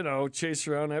that, chase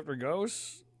around after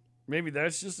ghosts, maybe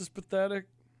that's just as pathetic.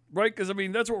 Right? Because, I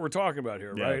mean, that's what we're talking about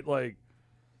here, right? Like,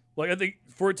 I think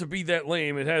for it to be that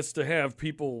lame, it has to have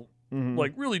people,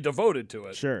 like, really devoted to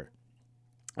it. Sure.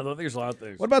 I think there's a lot of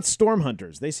things. What about storm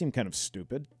hunters? They seem kind of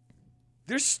stupid.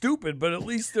 They're stupid, but at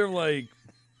least they're like,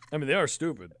 I mean, they are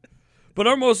stupid. But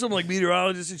are most of them like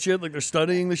meteorologists and shit? Like they're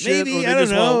studying the shit? Maybe, or they I don't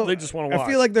know. They just want to watch? I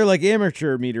feel like they're like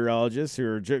amateur meteorologists who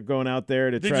are going out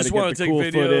there to they try just to want get the to cool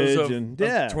take videos footage.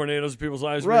 of tornadoes, people's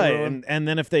lives being right. ruined. And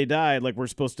then if they died, like we're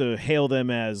supposed to hail them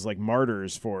as like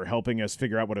martyrs for helping us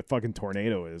figure out what a fucking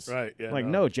tornado is. Right. Yeah, like,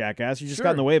 no, jackass. You just Sure.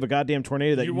 got in the way of a goddamn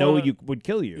tornado that you would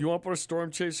kill you. You want to put a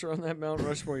storm chaser on that Mount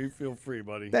Rushmore? You feel free,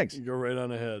 buddy. Thanks. You go right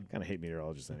on ahead. Kind of hate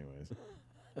meteorologists anyways.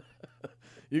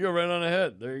 You go right on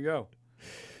ahead. There you go.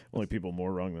 Only people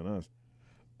more wrong than us.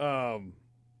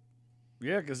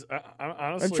 Yeah, because I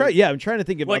honestly, I'm trying to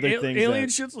think of like other things. Alien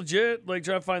that, shit's legit. Like,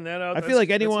 try to find that out. I feel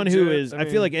like anyone that's who legit. is, I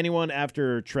feel like anyone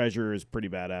after Treasure is pretty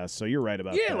badass. So you're right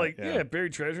about that. Yeah,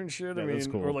 buried treasure and shit. Yeah, I that's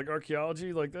mean, cool. or like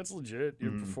archaeology. Like, that's legit.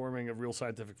 You're performing a real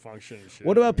scientific function and shit.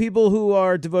 What about people who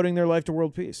are devoting their life to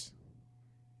world peace?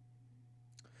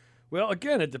 Well,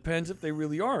 again, it depends if they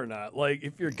really are or not. Like,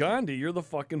 if you're Gandhi, you're the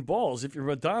fucking balls. If you're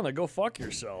Madonna, go fuck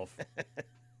yourself.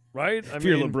 Right? If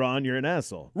you're LeBron, you're an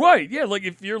asshole. Right, yeah. Like,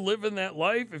 if you're living that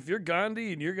life, if you're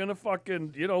Gandhi and you're going to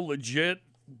fucking, legit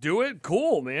do it,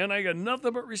 cool, man. I got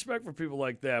nothing but respect for people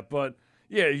like that. But,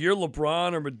 yeah, you're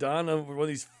LeBron or Madonna, one of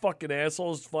these fucking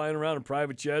assholes flying around in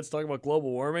private jets talking about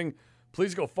global warming,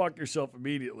 please go fuck yourself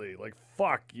immediately. Like,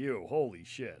 fuck you. Holy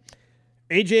shit.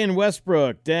 AJ and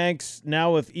Westbrook, Danks,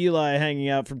 now with Eli hanging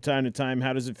out from time to time,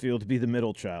 how does it feel to be the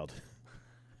middle child?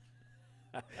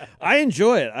 I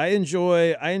enjoy it. I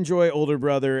enjoy older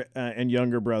brother and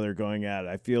younger brother going at it.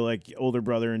 I feel like older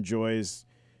brother enjoys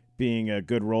being a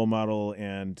good role model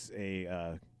and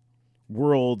a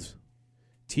world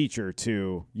teacher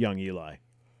to young Eli.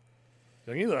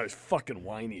 Young Eli's fucking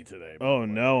whiny today. Oh,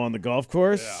 no, on the golf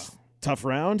course? Yeah. Tough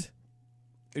round?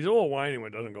 He's a little whiny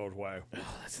when it doesn't go his way.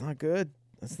 Oh, that's not good.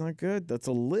 That's not good. That's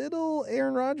a little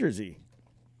Aaron Rodgers-y.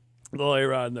 A little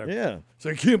A-Rod in there. Yeah.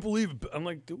 So I can't believe it. I'm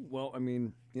like, dude, well, I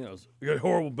mean, you got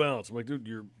horrible balance. I'm like, dude,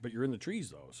 you're in the trees,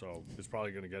 though, so it's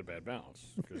probably going to get a bad balance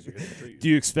because you're in the trees. Do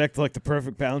you expect, like, the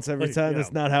perfect balance every time? Yeah.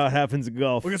 That's not how it happens in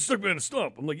golf. We get stuck behind a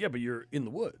stump. I'm like, yeah, but you're in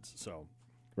the woods, so.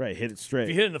 Right, hit it If straight.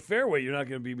 you hit in the fairway, you're not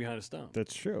going to be behind a stump.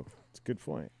 That's true. It's a good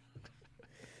point.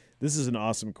 This is an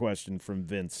awesome question from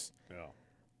Vince. Yeah.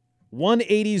 One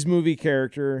 80s movie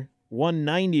character, one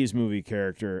 90s movie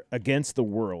character against the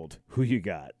world. Who you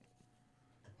got?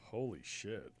 Holy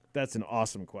shit. That's an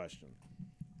awesome question.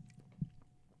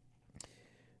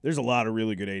 There's a lot of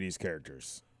really good 80s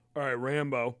characters. All right,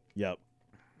 Rambo. Yep.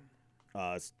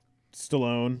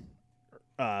 Stallone.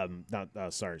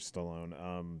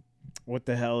 Stallone. What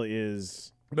the hell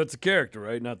is... That's a character,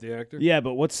 right? Not the actor? Yeah,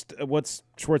 but what's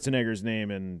Schwarzenegger's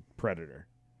name in Predator?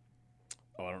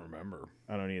 Oh, I don't remember.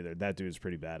 I don't either. That dude's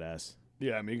pretty badass.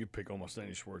 Yeah, I mean, you could pick almost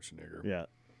any Schwarzenegger. Yeah.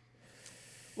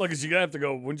 Like, cause you have to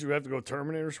go. Wouldn't you have to go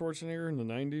Terminator Schwarzenegger in the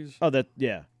 90s? Oh,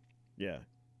 yeah.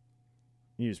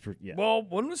 He was yeah. Well,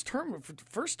 when was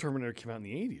first Terminator came out in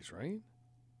the 80s, right?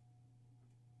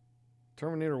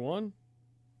 Terminator 1?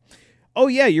 Oh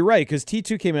yeah, you're right. Because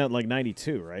T2 came out in like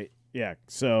 '92, right? Yeah.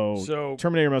 So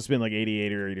Terminator must have been like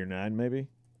 '88 or '89, maybe.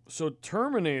 So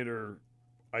Terminator,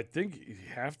 I think you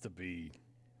have to be.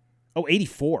 Oh,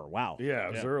 84. Wow. Yeah,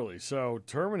 it was early. So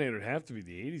Terminator would have to be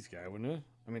the 80s guy, wouldn't it?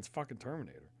 I mean, it's fucking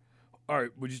Terminator. All right,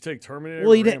 would you take Terminator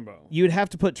or Rambo? You'd have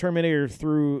to put Terminator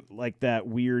through like that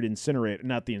weird incinerator,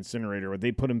 not the incinerator, where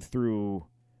they put him through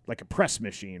like a press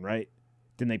machine, right?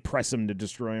 Then they press him to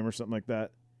destroy him or something like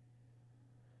that.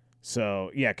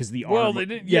 So, yeah, because the arm... Well, they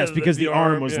didn't... Yes, yeah, because the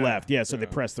arm was yeah, left. Yeah, so they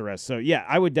pressed the rest. So, yeah,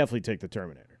 I would definitely take the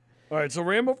Terminator. All right, so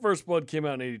Rambo First Blood came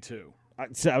out in 82.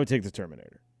 So I would take the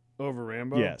Terminator. Over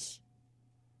Rambo? Yes.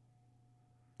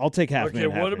 I'll take Half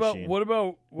Man, Half Machine. What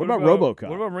about RoboCop?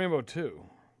 What about Rambo 2?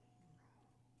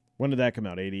 When did that come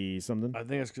out? 80-something? I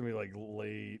think it's going to be like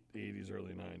late 80s,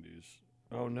 early 90s.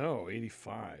 Oh, no,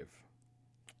 85.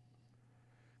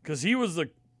 Because he was the...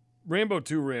 Rambo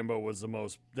 2 Rambo was the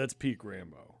most... That's peak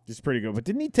Rambo. It's pretty good. But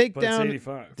didn't he take down... It's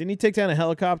 85. Didn't he take down a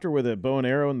helicopter with a bow and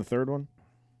arrow in the third one?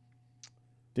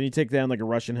 Didn't he take down like a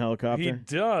Russian helicopter? He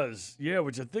does. Yeah,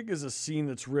 which I think is a scene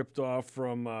that's ripped off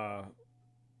from...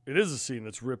 it is a scene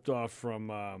that's ripped off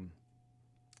from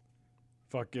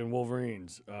fucking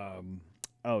Wolverines.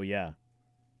 Oh, yeah.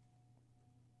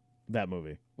 That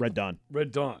movie. Red Dawn.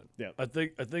 Red Dawn. Yeah. I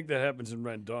think that happens in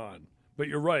Red Dawn. But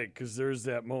you're right, because there's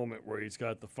that moment where he's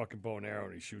got the fucking bow and arrow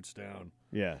and he shoots down.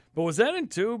 Yeah. But was that in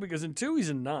 2? Because in 2, he's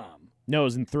in Nam. No, it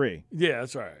was in 3. Yeah,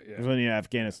 that's right. Yeah. It was in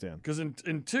Afghanistan. Because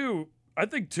in 2, I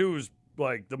think 2 is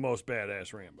like the most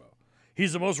badass Rambo.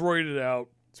 He's the most roided out.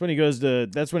 That's when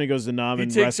he goes to Nam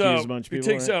and rescues a bunch of people.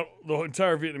 He takes out the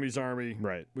entire Vietnamese army.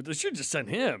 Right. But they should just send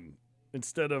him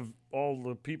instead of all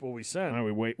the people we sent.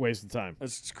 We wasted time.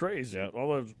 That's crazy. Yep.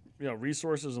 All the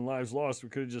resources and lives lost. We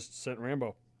could have just sent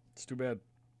Rambo. It's too bad.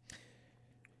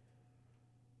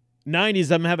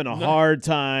 90s, I'm having a hard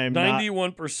time.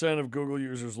 91% of Google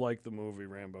users like the movie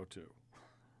Rambo 2.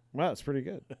 Wow, that's pretty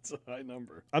good. That's a high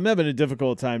number. I'm having a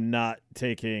difficult time not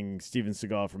taking Steven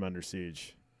Seagal from Under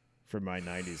Siege for my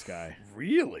 90s guy.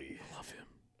 Really? Love him.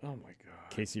 Oh, my God.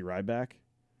 Casey Ryback.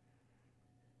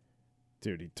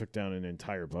 Dude, he took down an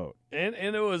entire boat. And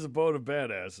it was a boat of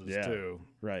badasses, Yeah. too.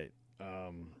 Right.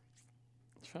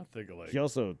 trying to think of He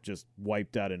also just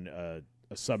wiped out a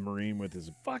submarine with his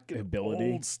fucking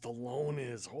ability. old Stallone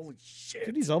is. Holy shit.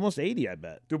 Dude, he's almost 80, I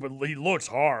bet. Dude, but he looks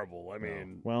horrible. I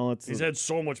mean, well, he's had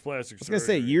so much plastic surgery. I was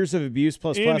going to say, years of abuse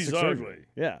plus and plastic he's surgery. ugly.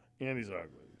 Yeah. And he's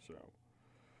ugly. So,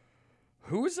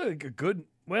 who is a good?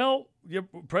 Well, yeah,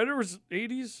 Predator was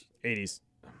 80s. 80s.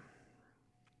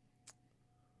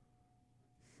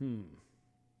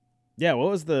 Yeah, what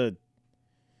was the?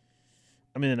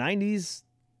 I mean, the 90s.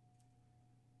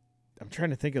 I'm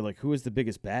trying to think of who was the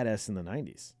biggest badass in the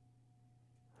 90s.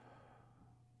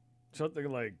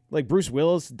 Something like Bruce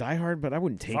Willis, Die Hard, but I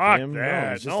wouldn't take fuck him. that. No,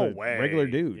 he's just no a way. regular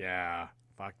dude. Yeah,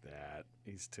 fuck that.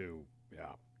 He's too.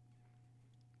 Yeah.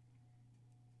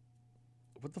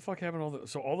 What the fuck happened?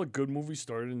 So all the good movies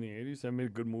started in the 80s. They made a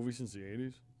good movie since the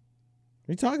 80s. What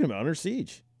are you talking about? Under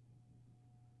Siege.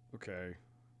 Okay.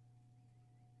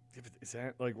 Yeah, but is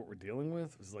that what we're dealing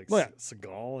with? Is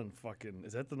Seagal and fucking?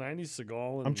 Is that the 90s?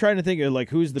 Seagal and I'm trying to think of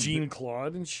who's the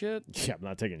Jean-Claude and shit. Yeah, I'm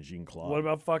not taking Jean-Claude. What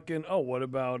about fucking? Oh, what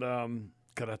about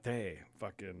karate?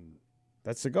 Fucking.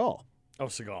 That's Seagal. Oh,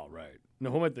 Seagal, right?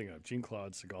 No, who am I thinking of?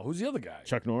 Jean-Claude Seagal. Who's the other guy?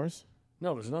 Chuck Norris.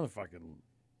 No, there's another fucking.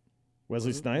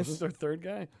 Wesley Snipes. Wasn't there a third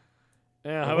guy?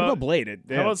 Yeah. How about Blade?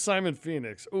 How about Simon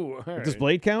Phoenix? Ooh, all right. Does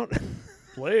Blade count?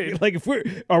 Blade.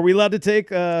 Are we allowed to take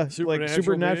beings?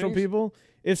 supernatural people?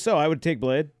 If so, I would take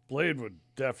Blade. Blade would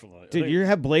definitely. Did you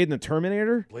have Blade in the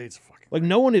Terminator? Blade's fucking.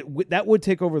 No one that would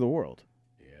take over the world.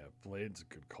 Yeah, Blade's a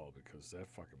good call because that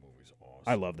fucking movie's awesome.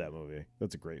 I love that movie.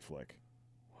 That's a great flick.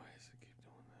 Why does it keep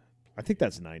doing that? I think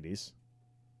that's 90s.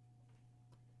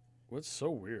 What's so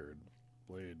weird?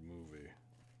 Blade movie.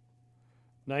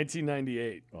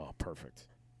 1998. Oh, perfect.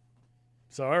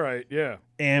 So all right, yeah.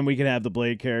 And we could have the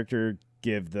Blade character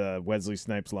give the Wesley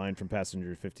Snipes line from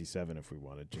Passenger 57 if we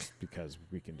wanted, just because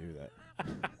we can do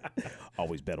that.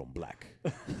 Always bet on black.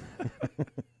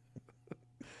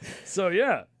 So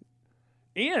yeah,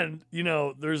 and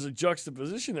there's a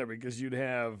juxtaposition there because you'd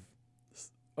have.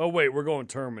 Oh wait, we're going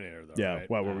Terminator though. Yeah. Right?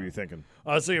 What were you thinking?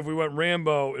 I was thinking if we went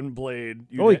Rambo and Blade.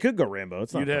 He could go Rambo.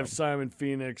 It's not. You'd have Simon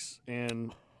Phoenix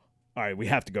and. All right, we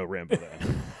have to go Rambo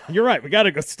then. You're right. We got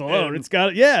to go Stallone. And- It's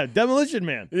got Demolition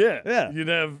Man. Yeah. You'd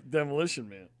have Demolition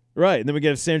Man. Right, and then we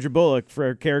get Sandra Bullock for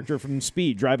a character from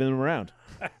Speed driving them around.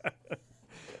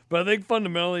 But I think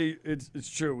fundamentally it's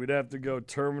true. We'd have to go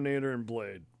Terminator and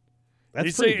Blade. That's Did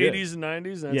he say pretty good. 80s and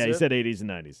 90s? That's He it? said 80s and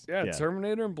 90s. Yeah,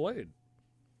 Terminator and Blade.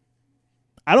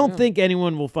 I don't think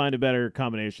anyone will find a better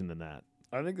combination than that.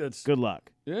 I think that's Good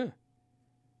luck. Yeah,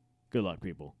 Good luck,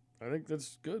 people. I think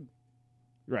that's good.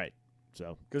 Right.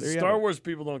 So Because there you Star have it. Wars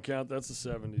people don't count. That's the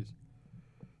 70s.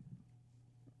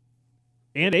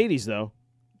 And 80s though.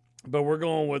 But we're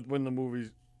going with when the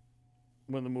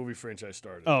movie franchise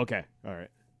started. Oh, okay. All right.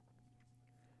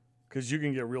 Because you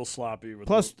can get real sloppy with.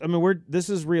 Plus, I mean, this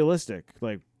is realistic.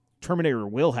 Terminator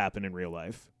will happen in real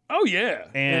life. Oh yeah,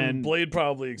 And Blade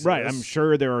probably exists. Right. I'm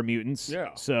sure there are mutants.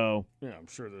 Yeah. So Yeah, I'm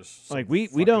sure there's. Some we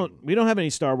fucking- don't have any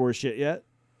Star Wars shit yet.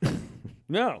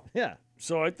 No. Yeah.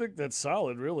 So I think that's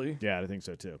solid, really. Yeah, I think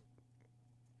so too.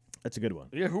 That's a good one.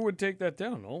 Yeah, who would take that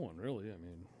down? No one, really. I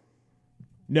mean.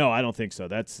 No, I don't think so.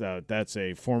 That's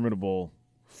a formidable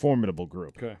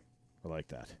group. Okay. I like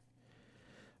that.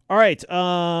 All right.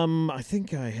 I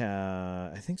think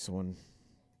there's one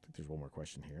more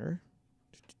question here.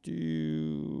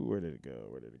 Where did it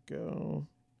go?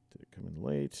 Did it come in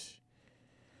late?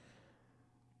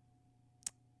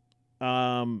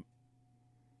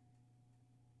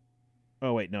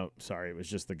 Oh wait, no, sorry. It was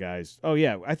just the guys. Oh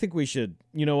yeah, I think we should.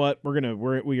 You know what?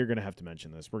 We are gonna have to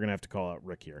mention this. We're gonna have to call out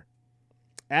Rick here.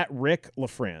 At Rick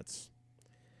LaFrance.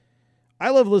 I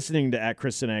love listening to at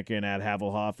Chris Seneca and at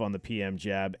Havelhoff on the PM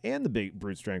Jab and the Big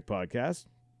Brute Strength podcast,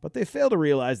 but they fail to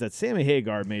realize that Sammy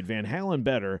Hagar made Van Halen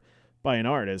better by an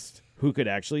artist who could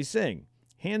actually sing.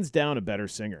 Hands down a better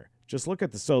singer. Just look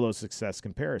at the solo success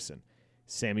comparison.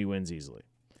 Sammy wins easily.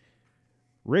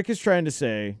 Rick is trying to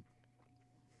say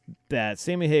that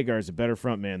Sammy Hagar is a better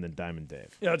frontman than Diamond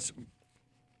Dave. Yeah, it's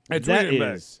That reading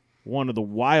back. is one of the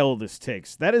wildest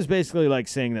takes. That is basically like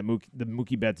saying that the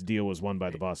Mookie Betts deal was won by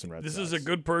the Boston Red Sox. This is a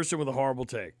good person with a horrible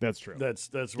take. That's true. That's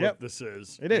what Yep. this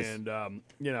is. It is. And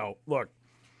look,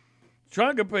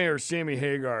 trying to compare Sammy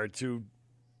Hagar to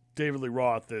David Lee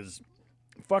Roth is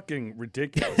fucking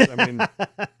ridiculous. I mean,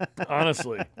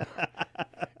 honestly.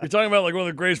 You're talking about like one of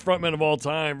the greatest frontmen of all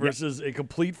time versus a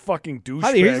complete fucking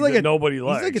douchebag that nobody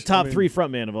likes. He's like a top three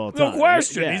frontman of all time. No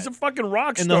question. Yeah. He's a fucking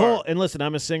rock And star. and listen,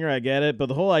 I'm a singer, I get it, but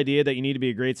the whole idea that you need to be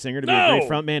a great singer to be a great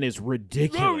frontman is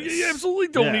ridiculous. No, you absolutely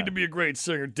don't Yeah. need to be a great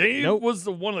singer. Dave Nope. was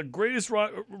one of the greatest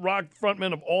rock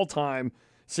frontmen of all time.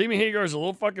 Sammy Hagar's a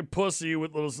little fucking pussy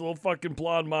with those little fucking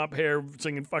blonde mop hair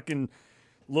singing fucking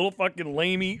little fucking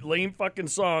lame fucking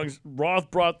songs. Roth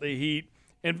brought the heat.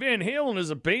 And Van Halen is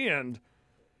a band.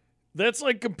 That's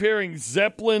like comparing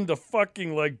Zeppelin to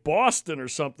fucking like Boston or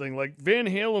something. Like Van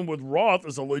Halen with Roth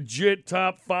is a legit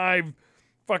top 5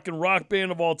 fucking rock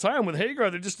band of all time. With Hagar,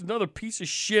 they're just another piece of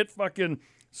shit fucking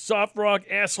soft rock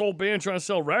asshole band trying to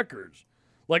sell records.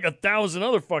 Like 1,000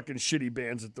 other fucking shitty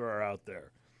bands that there are out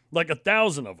there. Like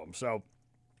 1,000 of them. So,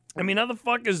 I mean, how the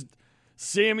fuck is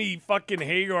Sammy fucking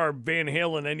Hagar Van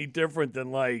Halen any different than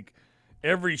like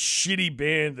every shitty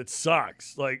band that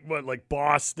sucks? Like what, like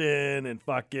Boston and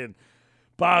fucking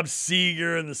Bob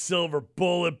Seger and the Silver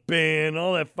Bullet Band,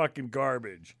 all that fucking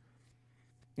garbage.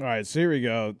 All right, so here we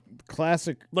go.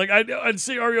 Classic. Like I'd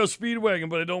say REO Speedwagon,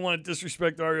 but I don't want to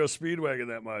disrespect REO Speedwagon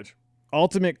that much.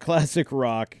 Ultimate classic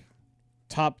rock.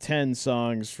 Top 10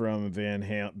 songs from Van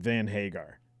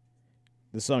Hagar.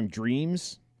 The song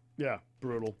Dreams. Yeah,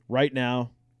 brutal. Right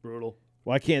Now. Brutal.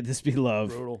 Why Can't This Be Love?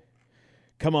 Brutal.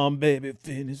 Come On, Baby,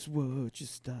 Finish What You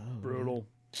Started. Brutal.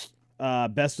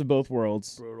 Best of Both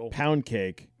Worlds. Brutal. Pound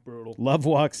Cake. Brutal. Love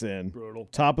Walks In. Brutal.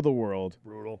 Top of the World.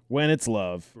 Brutal. When It's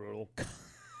Love. Brutal.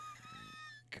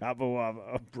 Cabo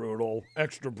Wabo. Brutal.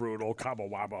 Extra brutal. Cabo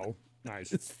Wabo.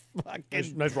 Nice. It's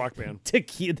fucking Nice rock band.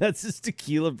 tequila. That's his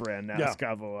tequila brand now. Yeah. It's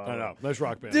Cabo Wabo. I know. Nice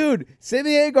rock band. Dude,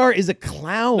 Sammy Hagar is a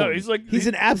clown. No, he's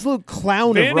an absolute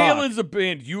clown Van of rock. Halen's a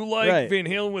band you like. Right. Van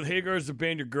Halen with Hagar is the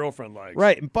band your girlfriend likes.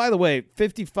 Right. And by the way,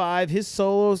 55, his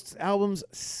solo albums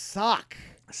suck.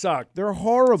 Suck. They're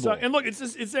horrible. Suck. And look, it's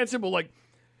that simple. Like,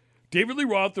 David Lee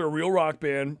Roth, they're a real rock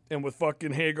band, and with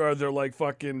fucking Hagar, they're like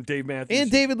fucking Dave Matthews.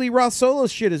 And David Lee Roth solo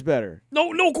shit is better.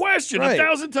 No question. Right.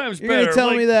 1,000 times You're better. gonna tell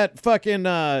like, me that fucking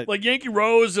like Yankee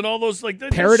Rose and all those like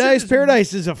that Paradise? shit is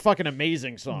Paradise is a fucking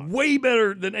amazing song. way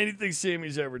better than anything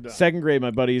Sammy's ever done. Second grade,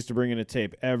 my buddy used to bring in a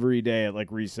tape every day at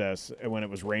like recess, and when it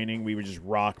was raining, we would just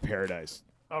rock Paradise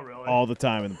Oh really? all the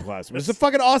time in the classroom. It's a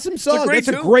fucking awesome song. great It's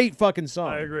a tune. great fucking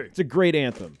song. I agree. It's a great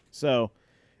anthem. So,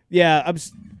 yeah,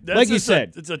 That's like you just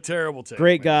said, it's a terrible take.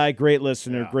 great man. guy, great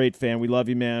listener, Yeah. great fan. We love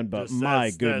you, man. But Just- my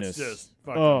that's- goodness, that's just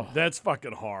fucking, Oh. that's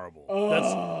fucking horrible.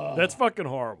 That's fucking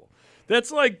horrible. That's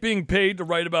like being paid to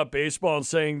write about baseball and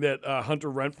saying that Hunter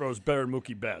Renfroe is better than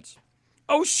Mookie Betts.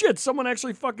 Oh shit! Someone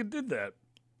actually fucking did that.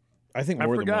 I think I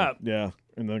more forgot. than one. Yeah,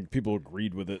 and then people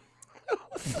agreed with it.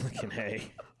 Fucking hey,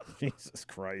 Jesus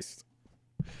Christ.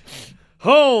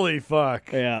 Holy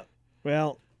fuck! Yeah.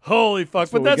 Well, Holy fuck!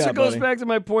 what But we that's got, what goes buddy. back to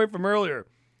my point from earlier.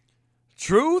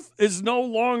 Truth is no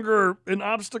longer an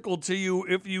obstacle to you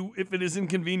if it is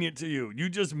inconvenient to you. You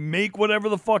just make whatever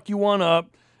the fuck you want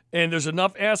up, and there's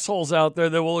enough assholes out there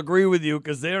that will agree with you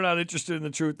because they're not interested in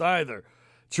the truth either.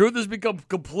 Truth has become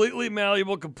completely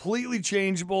malleable, completely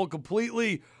changeable,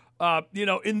 completely,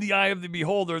 in the eye of the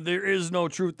beholder. There is no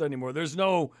truth anymore. There's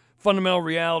no fundamental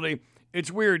reality. It's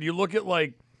weird. You look at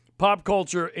like pop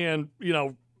culture and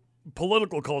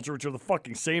political culture, which are the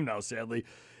fucking same now, sadly.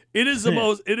 It is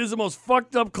the most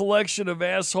fucked up collection of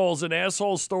assholes and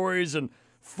asshole stories and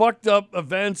fucked up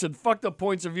events and fucked up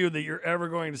points of view that you're ever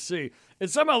going to see. And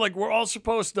somehow, like, we're all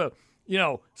supposed to,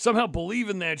 somehow believe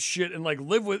in that shit and like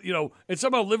live with, and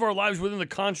somehow live our lives within the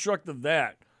construct of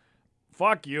that.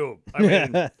 Fuck you. I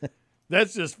mean,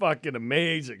 that's just fucking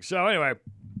amazing. So anyway,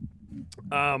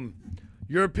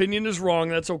 your opinion is wrong.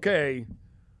 That's okay.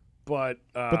 But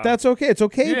that's okay. It's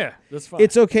okay. Yeah, that's fine.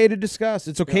 It's okay to discuss.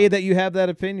 It's okay that you have that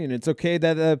opinion. It's okay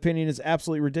that that opinion is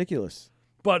absolutely ridiculous.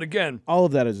 But again, All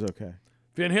of that is okay.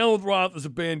 Van Halen with Roth is a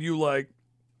band you like.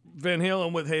 Van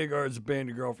Halen with Hagar is a band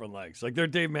your girlfriend likes. Like, they're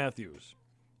Dave Matthews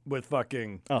with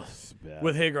fucking Oh, it's bad.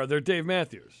 with Hagar. They're Dave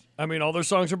Matthews. I mean, all their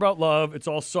songs are about love. It's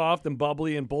all soft and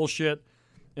bubbly and bullshit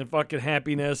and fucking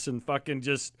happiness and fucking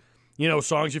just,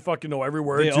 songs you fucking know every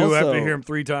word They to after also- you hear them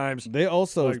 3 times. They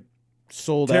also Like,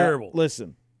 sold terrible. out.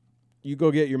 Listen, you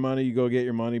go get your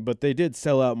money, but they did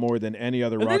sell out more than any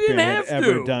other And rock they didn't band had have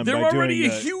ever to. done They're by already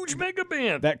doing a that. huge mega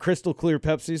band. That Crystal Clear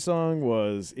Pepsi song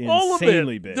was All of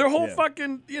insanely it. big. Their whole Yeah.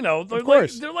 fucking, Of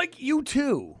course. they're like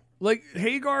U2. Like,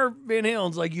 Hagar Van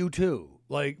Halen's like U2.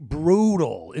 Like,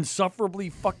 brutal, insufferably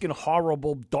fucking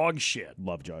horrible dog shit.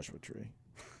 Love Joshua Tree.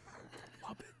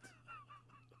 Love it.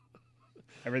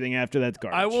 Everything after that's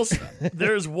garbage. I will.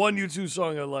 There's one U2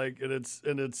 song I like, and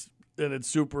it's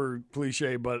super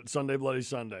cliche, but Sunday Bloody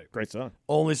Sunday. Great song.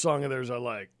 Only song of theirs I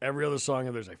like. Every other song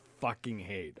of theirs I fucking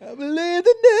hate. I believe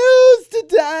the news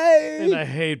today. And I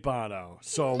hate Bono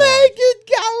so much. Make it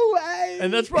go away.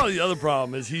 And that's probably the other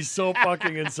problem is he's so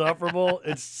fucking insufferable.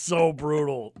 It's so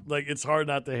brutal. Like, it's hard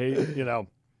not to hate,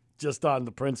 just on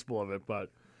the principle of it. But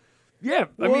yeah,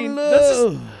 I mean, that's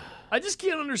just, I just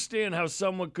can't understand how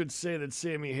someone could say that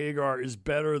Sammy Hagar is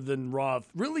better than Roth,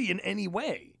 really in any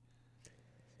way.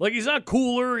 Like, he's not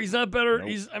cooler. He's not better. Nope.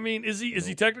 Is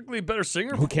he technically a better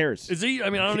singer? Who cares? Is he? I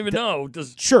mean, I don't even know.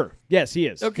 Sure. Yes, he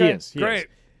is. Okay, He is. great.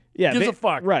 Yeah, Gives a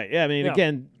fuck. Right. Yeah, I mean,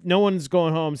 again, no one's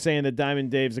going home saying that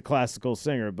Diamond Dave's a classical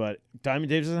singer, but Diamond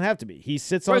Dave doesn't have to be. He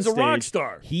sits on He's stage. a rock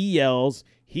star. He yells.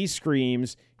 He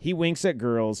screams. He winks at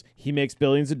girls. He makes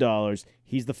billions of dollars.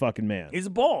 He's the fucking man. He's a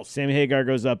boss. Sammy Hagar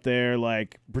goes up there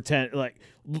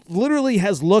literally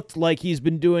has looked like he's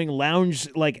been doing lounge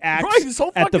acts his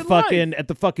whole at the fucking life. at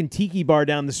the fucking tiki bar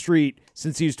down the street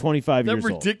since he was 25 years old.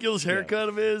 That ridiculous haircut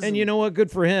of his. And you know what?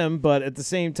 Good for him. But at the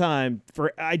same time,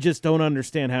 I just don't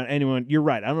understand how anyone. You're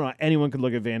right. I don't know how anyone could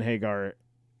look at Van Hagar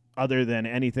other than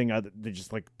anything other than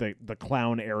just like the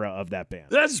clown era of that band.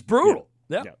 That's brutal.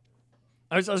 Yeah.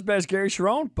 It's not as bad as Gary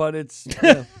Sharon, but it's.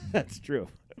 Yeah. That's true.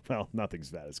 Well,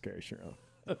 nothing's bad as Gary Sharon.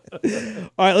 All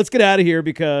right, let's get out of here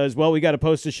because, well, we got to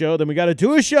post a show, then we got to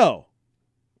do a show.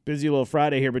 Busy little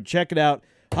Friday here, but check it out.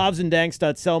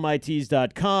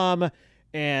 HobbsandDanks.sellmytees.com.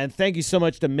 And thank you so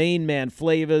much to Main Man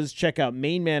Flavas. Check out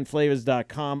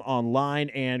mainmanflavas.com online,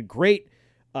 and great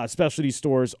specialty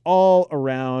stores all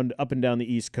around, up and down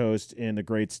the East Coast in the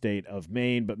great state of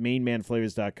Maine. But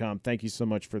mainmanflavas.com, thank you so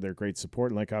much for their great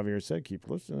support. And like Javier said, keep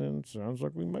listening. Sounds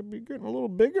like we might be getting a little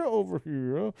bigger over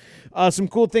here. Some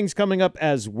cool things coming up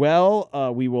as well.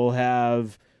 We will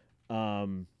have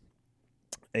an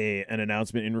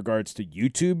announcement in regards to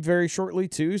YouTube very shortly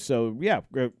too. So yeah,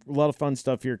 a lot of fun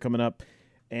stuff here coming up.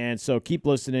 And so keep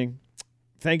listening.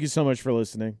 Thank you so much for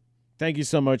listening. Thank you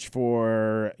so much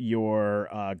for your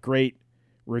great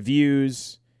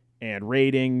reviews and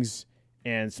ratings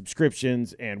and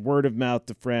subscriptions and word of mouth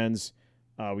to friends.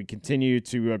 We continue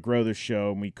to grow the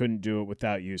show, and we couldn't do it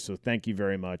without you. So thank you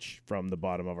very much from the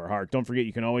bottom of our heart. Don't forget,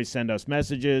 you can always send us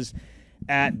messages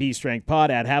at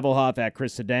BStrengthPod, at Havelhoff, at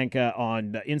Chris Sedanka,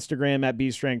 on Instagram at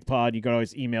BStrengthPod. You can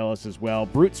always email us as well,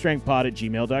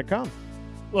 brutestrengthpod@gmail.com.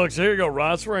 Look, so here you go.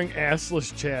 Roth's wearing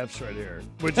assless chaps right here,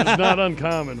 which is not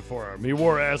uncommon for him. He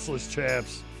wore assless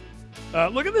chaps.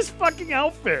 Look at this fucking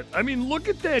outfit. I mean, look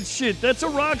at that shit. That's a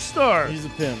rock star. He's a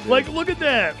pimp, dude. Like, look at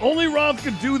that. Only Roth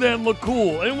could do that and look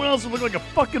cool. Anyone else would look like a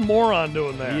fucking moron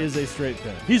doing that. He is a straight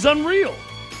pimp. He's unreal.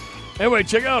 Anyway,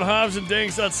 check out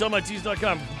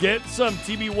HobbsandDanks.sellmytees.com. Get some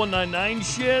TB199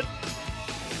 shit.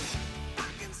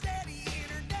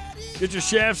 Get your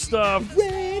Shaft stuff.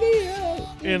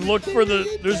 And look for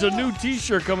there's a new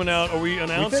t-shirt coming out. Are we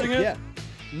announcing it? Yeah.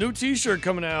 New t-shirt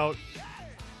coming out.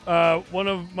 One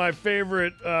of my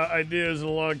favorite ideas in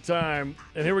a long time.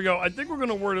 And here we go. I think we're going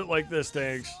to word it like this,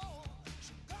 thanks.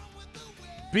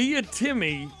 Be a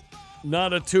Timmy,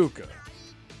 not a Tuca.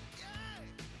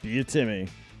 Be a Timmy.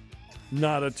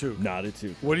 Not a Tuca. Not a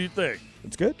Tuca. What do you think?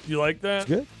 It's good. You like that? It's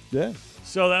good. Yeah.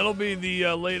 So that'll be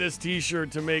the latest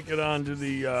t-shirt to make it onto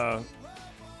the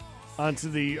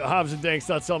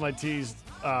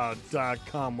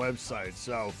HobbsandDanks.sellmytees.com website.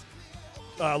 So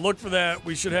look for that.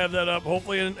 We should have that up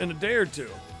hopefully in a day or two.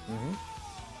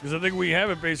 Because I think we have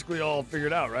it basically all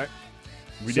figured out, right?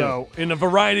 We do. In a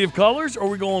variety of colors, or are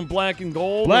we going black and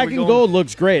gold? Black and gold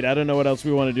looks great. I don't know what else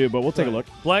we want to do, but we'll take a look.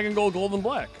 Black and gold, gold and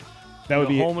black. That would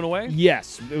be home and away?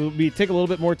 Yes. It would take a little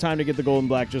bit more time to get the gold and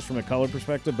black just from a color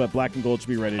perspective, but black and gold should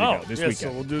be ready to go this weekend.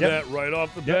 So we'll do that right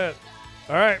off the bat.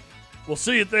 All right. We'll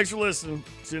see you. Thanks for listening.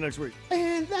 See you next week.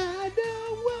 And I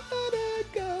don't want to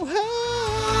go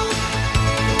home.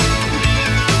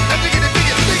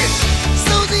 Dig it.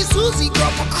 Susie,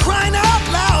 girl, for crying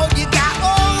out loud.